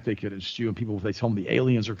panic they could ensue. And people, they told them the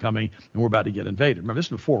aliens are coming and we're about to get invaded. Remember, this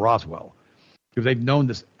is before Roswell, because they've known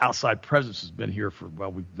this outside presence has been here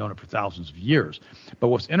we've known it for thousands of years. But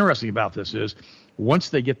what's interesting about this is, once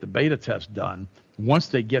they get the beta test done, once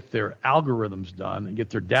they get their algorithms done and get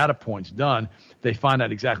their data points done, they find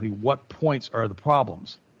out exactly what points are the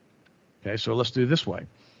problems. Okay, so let's do it this way.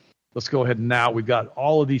 Let's go ahead and now we've got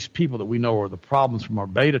all of these people that we know are the problems from our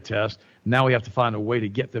beta test. Now we have to find a way to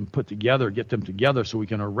get them together so we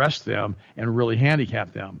can arrest them and really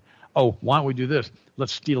handicap them. Oh, why don't we do this?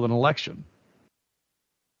 Let's steal an election.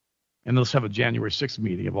 And let's have a January 6th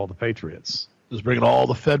meeting of all the patriots. Let's bring in all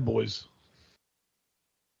the Fed boys.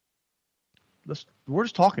 We're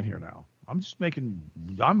just talking here now. I'm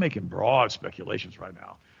making broad speculations right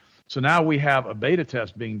now. So now we have a beta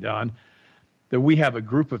test being done, that we have a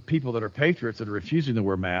group of people that are patriots that are refusing to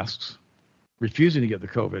wear masks, refusing to get the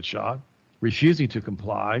COVID shot, refusing to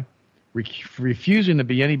comply, refusing to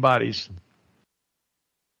be anybody's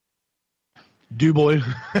do-boy.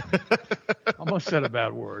 Almost said a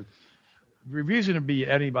bad word. Refusing to be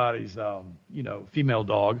anybody's, female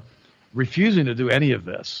dog, refusing to do any of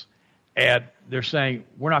this. And they're saying,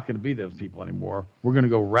 we're not going to be those people anymore. We're going to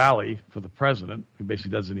go rally for the president, who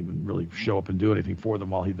basically doesn't even really show up and do anything for them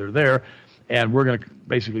while they're there. And we're going to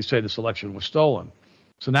basically say this election was stolen.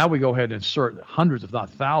 So now we go ahead and insert hundreds, if not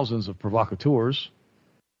thousands, of provocateurs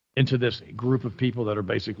into this group of people that are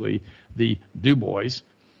basically the do-boys.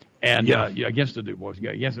 And against the do-boys.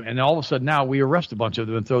 Against them. And all of a sudden now we arrest a bunch of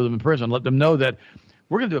them and throw them in prison. Let them know that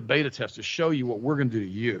we're going to do a beta test to show you what we're going to do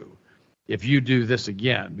to you if you do this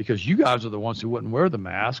again, because you guys are the ones who wouldn't wear the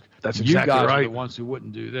mask. That's exactly right. You guys are the ones who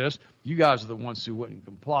wouldn't do this. You guys are the ones who wouldn't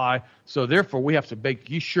comply. So therefore, we have to make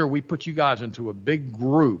sure we put you guys into a big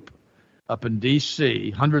group up in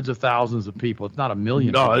D.C., hundreds of thousands of people. It's not a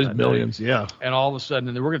million. No, it's millions, yeah. And all of a sudden,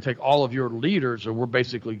 and then we're going to take all of your leaders, and we're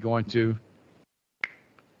basically going to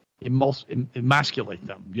emasculate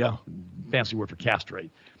them. Yeah. Fancy word for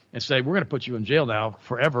castrate. And say, we're going to put you in jail now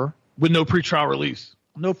forever. With no pretrial release.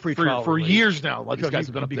 No pretrial for years now. Like these guys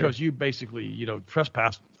have been up because there. You basically,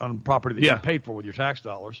 trespassed on property that you paid for with your tax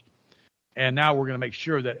dollars. And now we're going to make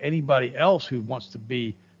sure that anybody else who wants to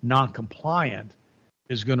be non-compliant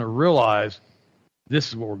is going to realize this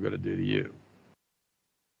is what we're going to do to you.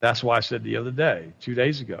 That's why I said the other day, 2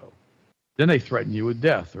 days ago, then they threaten you with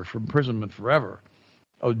death or imprisonment forever.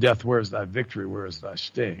 Oh, death, where is thy victory? Where is thy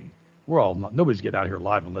sting? Nobody's getting out of here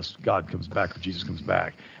alive unless God comes back or Jesus comes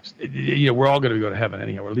back. We're all going to go to heaven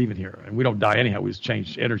anyhow. We're leaving here, and we don't die anyhow. We just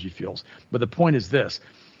change energy fields. But the point is this,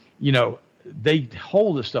 they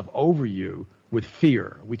hold this stuff over you with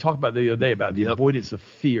fear. We talked about the other day about the avoidance of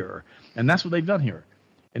fear, and that's what they've done here.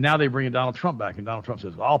 And now they bring in Donald Trump back, and Donald Trump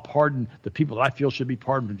says, I'll pardon the people that I feel should be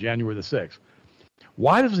pardoned from January the 6th.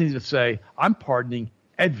 Why doesn't he just say, I'm pardoning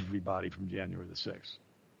everybody from January the 6th?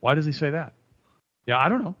 Why does he say that? Yeah, I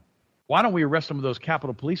don't know. Why don't we arrest some of those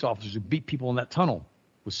Capitol police officers who beat people in that tunnel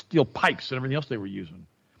with steel pipes and everything else they were using?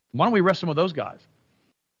 Why don't we arrest some of those guys?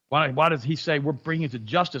 Why does he say we're bringing to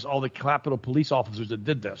justice all the Capitol police officers that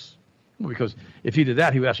did this? Well, because if he did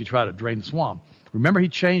that, he would actually try to drain the swamp. Remember, he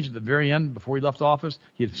changed at the very end before he left office.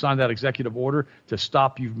 He had signed that executive order to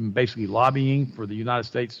stop you from basically lobbying for the United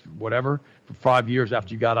States, whatever, for 5 years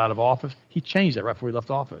after you got out of office. He changed that right before he left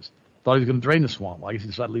office. Thought he was going to drain the swamp. I guess he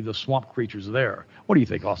decided to leave those swamp creatures there. What do you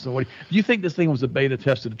think, Austin? Do you think this thing was a beta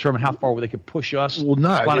test to determine how far they could push us? Well, no.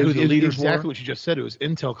 Find out who the leaders exactly were? what you just said. It was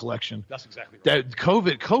intel collection. That's exactly right. That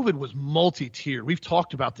COVID was multi-tiered. We've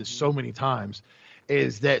talked about this so many times.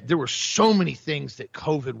 Is that there were so many things that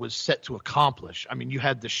COVID was set to accomplish. I mean, you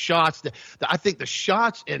had the shots. I think the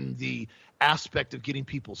shots and the aspect of getting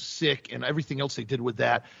people sick and everything else they did with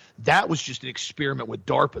that, that was just an experiment with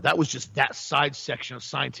DARPA. That was just that side section of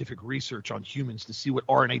scientific research on humans to see what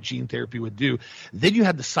RNA gene therapy would do. Then you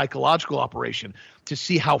had the psychological operation to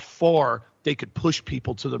see how far they could push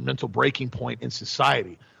people to the mental breaking point in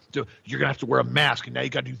society. So you're going to have to wear a mask, and now you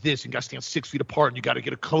got to do this, and you got to stand 6 feet apart, and you got to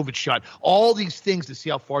get a COVID shot. All these things to see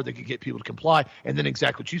how far they could get people to comply. And then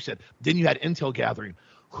exactly what you said. Then you had intel gathering.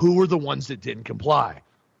 Who were the ones that didn't comply?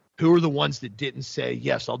 Who are the ones that didn't say,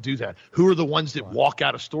 yes, I'll do that? Who are the ones that walk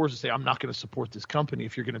out of stores and say, I'm not going to support this company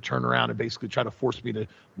if you're going to turn around and basically try to force me to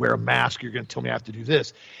wear a mask? You're going to tell me I have to do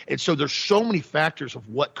this. And so there's so many factors of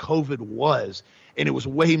what COVID was, and it was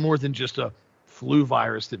way more than just a flu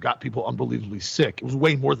virus that got people unbelievably sick. It was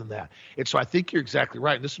way more than that. And so I think you're exactly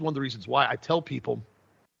right. And this is one of the reasons why I tell people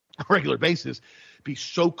on a regular basis, be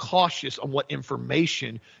so cautious on what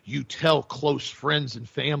information you tell close friends and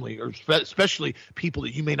family, or especially people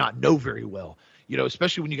that you may not know very well. You know,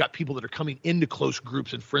 especially when you got people that are coming into close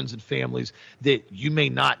groups and friends and families that you may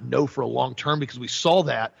not know for a long term, because we saw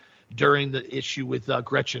that during the issue with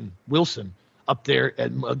Gretchen Wilson up there,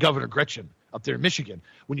 and Governor Gretchen up there in Michigan,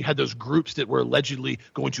 when you had those groups that were allegedly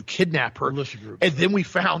going to kidnap her. Militia groups. And then we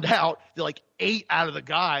found out that like 8 out of the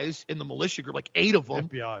guys in the militia group, like 8 of them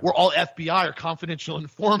FBI. were all FBI or confidential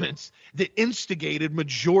informants that instigated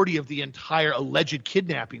majority of the entire alleged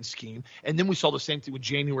kidnapping scheme. And then we saw the same thing with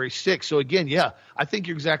January 6th. So again, yeah, I think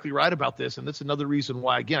you're exactly right about this. And that's another reason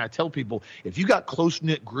why, again, I tell people, if you got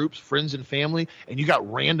close-knit groups, friends and family, and you got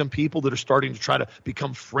random people that are starting to try to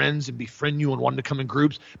become friends and befriend you and wanting to come in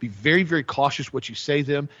groups, be very, very cautious what you say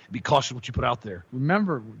to them. Be cautious what you put out there.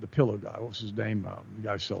 Remember the pillow guy? What was his name? The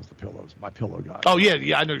guy who sells the pillows. My pillow guy. Oh,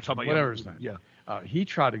 yeah, I know you're talking about. Whatever his name. Yeah. He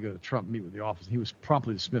tried to go to Trump, meet with the office. He was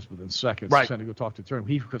promptly dismissed within seconds. Right. Sent to go talk to the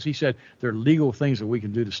attorney. Because he said there are legal things that we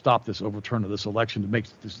can do to stop this overturn of this election,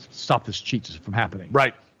 stop this cheat from happening.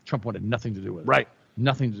 Right. Trump wanted nothing to do with it. Right.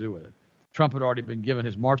 Nothing to do with it. Trump had already been given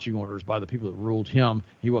his marching orders by the people that ruled him.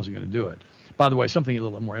 He wasn't going to do it. By the way, something a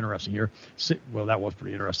little more interesting here. Well, that was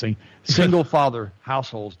pretty interesting. Single father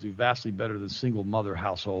households do vastly better than single mother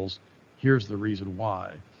households. Here's the reason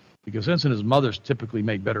why. Because Ensign and his mothers typically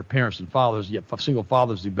make better parents than fathers, yet single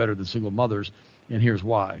fathers do better than single mothers, and here's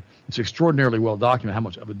why. It's extraordinarily well documented how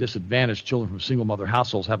much of a disadvantage children from single mother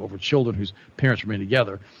households have over children whose parents remain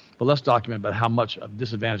together, but less documented about how much of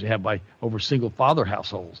disadvantage they have over single father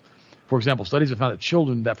households. For example, studies have found that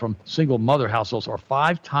children that from single mother households are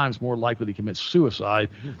 5 times more likely to commit suicide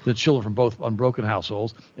than children from both unbroken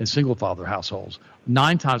households and single father households.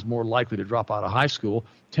 9 times more likely to drop out of high school,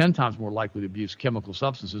 10 times more likely to abuse chemical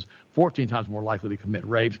substances, 14 times more likely to commit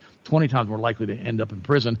rapes, 20 times more likely to end up in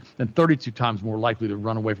prison, and 32 times more likely to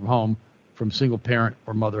run away from home from single parent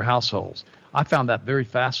or mother households. I found that very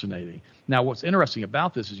fascinating. Now, what's interesting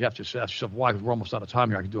about this is you have to ask yourself why, because we're almost out of time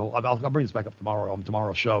here. I can do I'll bring this back up tomorrow on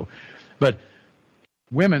tomorrow's show. But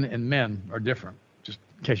women and men are different, just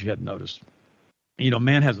in case you hadn't noticed. You know,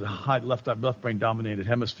 man has a high left brain dominated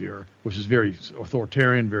hemisphere, which is very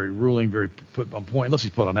authoritarian, very ruling, very put on point. Unless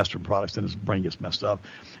he's put on estrogen products, then his brain gets messed up.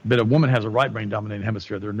 But a woman has a right brain dominated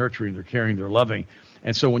hemisphere. They're nurturing, they're caring, they're loving.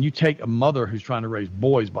 And so when you take a mother who's trying to raise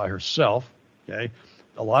boys by herself, okay,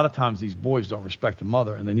 a lot of times these boys don't respect the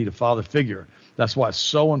mother and they need a father figure. That's why it's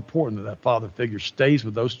so important that father figure stays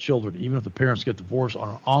with those children, even if the parents get divorced on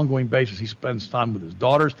an ongoing basis. He spends time with his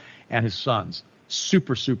daughters and his sons.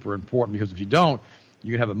 Super, super important, because if you don't,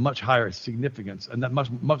 you have a much higher significance, and that much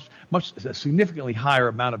a significantly higher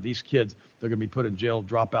amount of these kids they're going to be put in jail,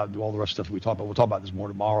 drop out, and do all the rest of the stuff we talk about. We'll talk about this more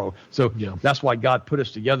tomorrow. So That's why God put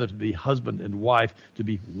us together to be husband and wife, to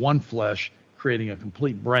be one flesh, creating a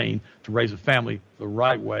complete brain to raise a family the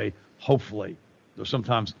right way, hopefully. Though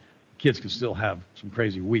sometimes kids can still have some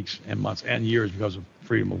crazy weeks and months and years because of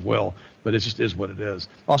freedom of will, but it just is what it is.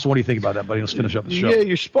 Also, what do you think about that, buddy? Let's finish up the show. Yeah,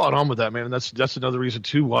 you're spot on with that, man. And that's another reason,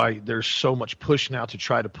 too, why there's so much push now to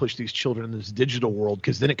try to push these children in this digital world,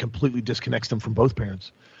 because then it completely disconnects them from both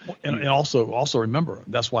parents. And also remember,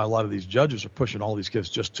 that's why a lot of these judges are pushing all these kids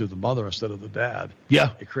just to the mother instead of the dad. Yeah.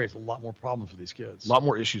 It creates a lot more problems for these kids. A lot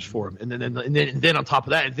more issues for them. And then on top of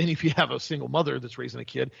that, and then if you have a single mother that's raising a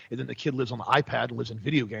kid, and then the kid lives on the iPad and lives in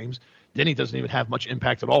video games, then he doesn't even have much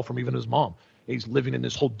impact at all from even his mom. He's living in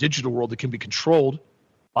this whole digital world that can be controlled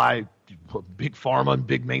by big pharma and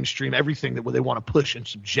big mainstream, everything that they want to push and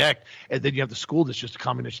subject. And then you have the school that's just a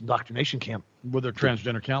communist indoctrination camp. With their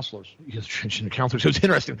transgender counselors. Yes, transgender counselors. It was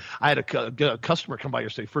interesting. I had a customer come by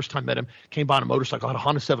yesterday. First time met him, came by on a motorcycle, had a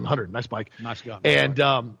Honda 700. Nice bike. Nice guy.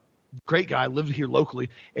 And great guy, lived here locally.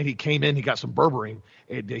 And he came in, he got some berberine.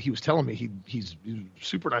 And he was telling me he's a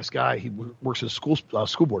super nice guy. He works at a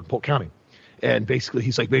school board in Polk County. And basically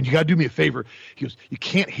he's like, man, you got to do me a favor. He goes, you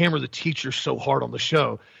can't hammer the teachers so hard on the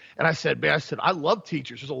show. And I said, man, I love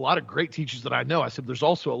teachers. There's a lot of great teachers that I know. I said, there's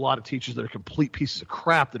also a lot of teachers that are complete pieces of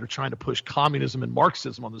crap that are trying to push communism and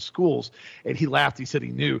Marxism on the schools. And he laughed. He said he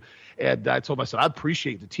knew. And I told him, I said, I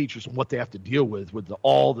appreciate the teachers and what they have to deal with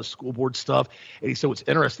all the school board stuff. And he said, what's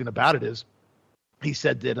interesting about it is, he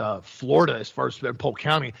said that Florida, as far as in Polk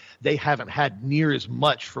County, they haven't had near as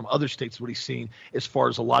much from other states what he's seen as far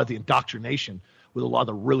as a lot of the indoctrination with a lot of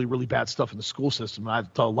the really, really bad stuff in the school system. And I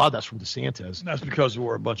thought a lot of that's from DeSantis. And that's because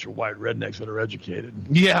we're a bunch of white rednecks that are educated.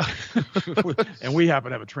 Yeah. And we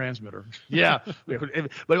happen to have a transmitter. Yeah.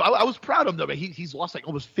 But I was proud of him, though. He's lost like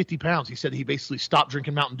almost 50 pounds. He said he basically stopped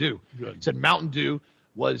drinking Mountain Dew. Good. He said Mountain Dew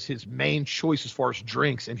was his main choice as far as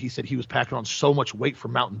drinks, and he said he was packing on so much weight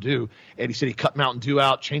from Mountain Dew, and he said he cut Mountain Dew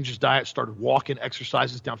out, changed his diet, started walking,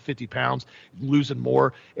 exercises, down 50 pounds, losing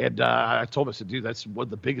more. And I told him, I said, dude, that's one of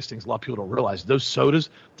the biggest things a lot of people don't realize. Those sodas,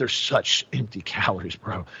 they're such empty calories,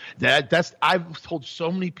 bro. I've told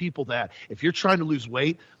so many people that if you're trying to lose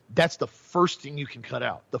weight, that's the first thing you can cut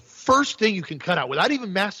out. The first thing you can cut out without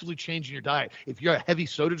even massively changing your diet. If you're a heavy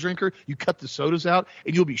soda drinker, you cut the sodas out,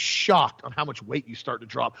 and you'll be shocked on how much weight you start to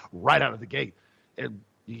drop right out of the gate. And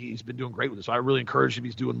he's been doing great with this. So I really encourage him.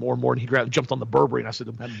 He's doing more and more. And he jumped on the berberine. I said,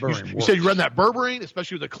 you said you run that berberine,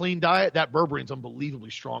 especially with a clean diet. That berberine's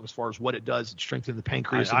unbelievably strong as far as what it does. It strengthens the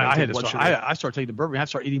pancreas. I started taking the berberine. I had to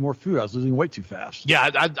start eating more food. I was losing weight too fast. Yeah,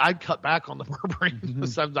 I cut back on the berberine.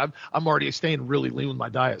 Mm-hmm. I'm already staying really lean with my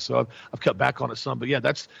diet, so I've cut back on it some. But yeah,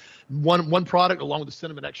 that's one product along with the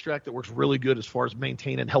cinnamon extract that works really good as far as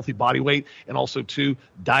maintaining healthy body weight, and also two,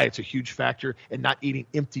 diet's a huge factor, and not eating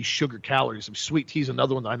empty sugar calories. Sweet tea is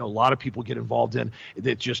another one that I know a lot of people get involved in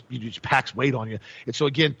that just packs weight on you. And so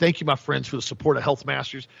again, thank you, my friends, for the support of Health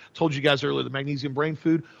Masters. Told you guys earlier, the Magnesium Brain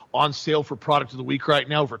Food on sale for product of the week right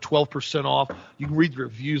now, over 12% off. You can read the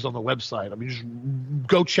reviews on the website. I mean, just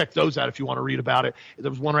go check those out if you want to read about it.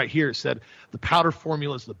 There was one right here. It said, the powder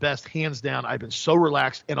formula is the best, hands down. I've been so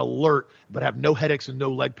relaxed and alert, but have no headaches and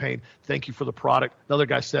no leg pain. Thank you for the product. Another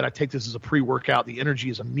guy said, I take this as a pre-workout. The energy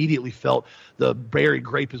is immediately felt. The berry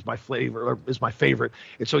grape is my favorite.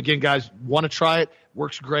 And so again, guys, want to try it?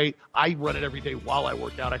 Works great. I run it every day while I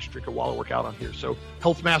work out. I actually drink it while I work out on here. So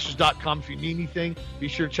healthmasters.com. If you need anything, be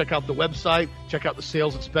sure to check out the website, check out the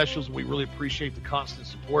sales and specials. We really appreciate the constant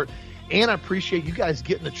support. And I appreciate you guys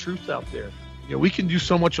getting the truth out there. You know, we can do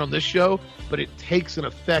so much on this show, but it takes an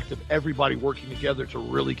effect of everybody working together to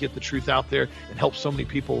really get the truth out there and help so many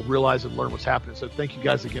people realize and learn what's happening. So thank you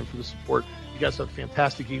guys again for the support. You guys have a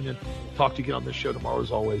fantastic evening. Talk to you again on this show tomorrow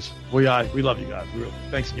as always. We love you guys.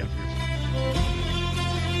 Thanks again for your support.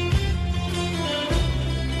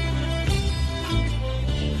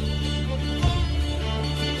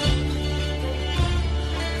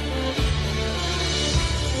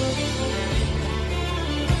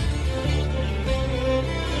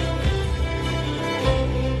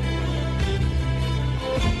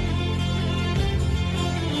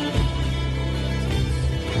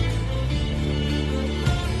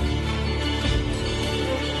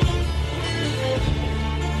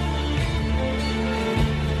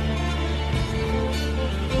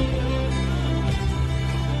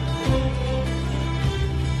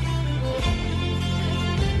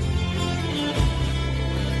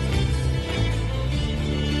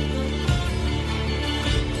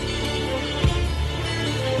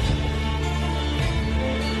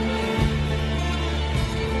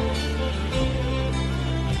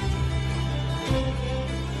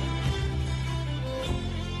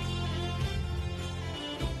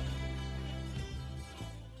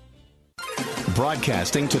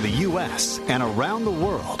 Broadcasting to the U.S. and around the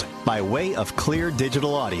world by way of clear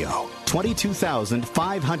digital audio,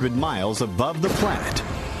 22,500 miles above the planet.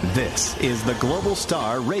 This is the Global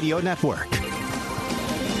Star Radio Network.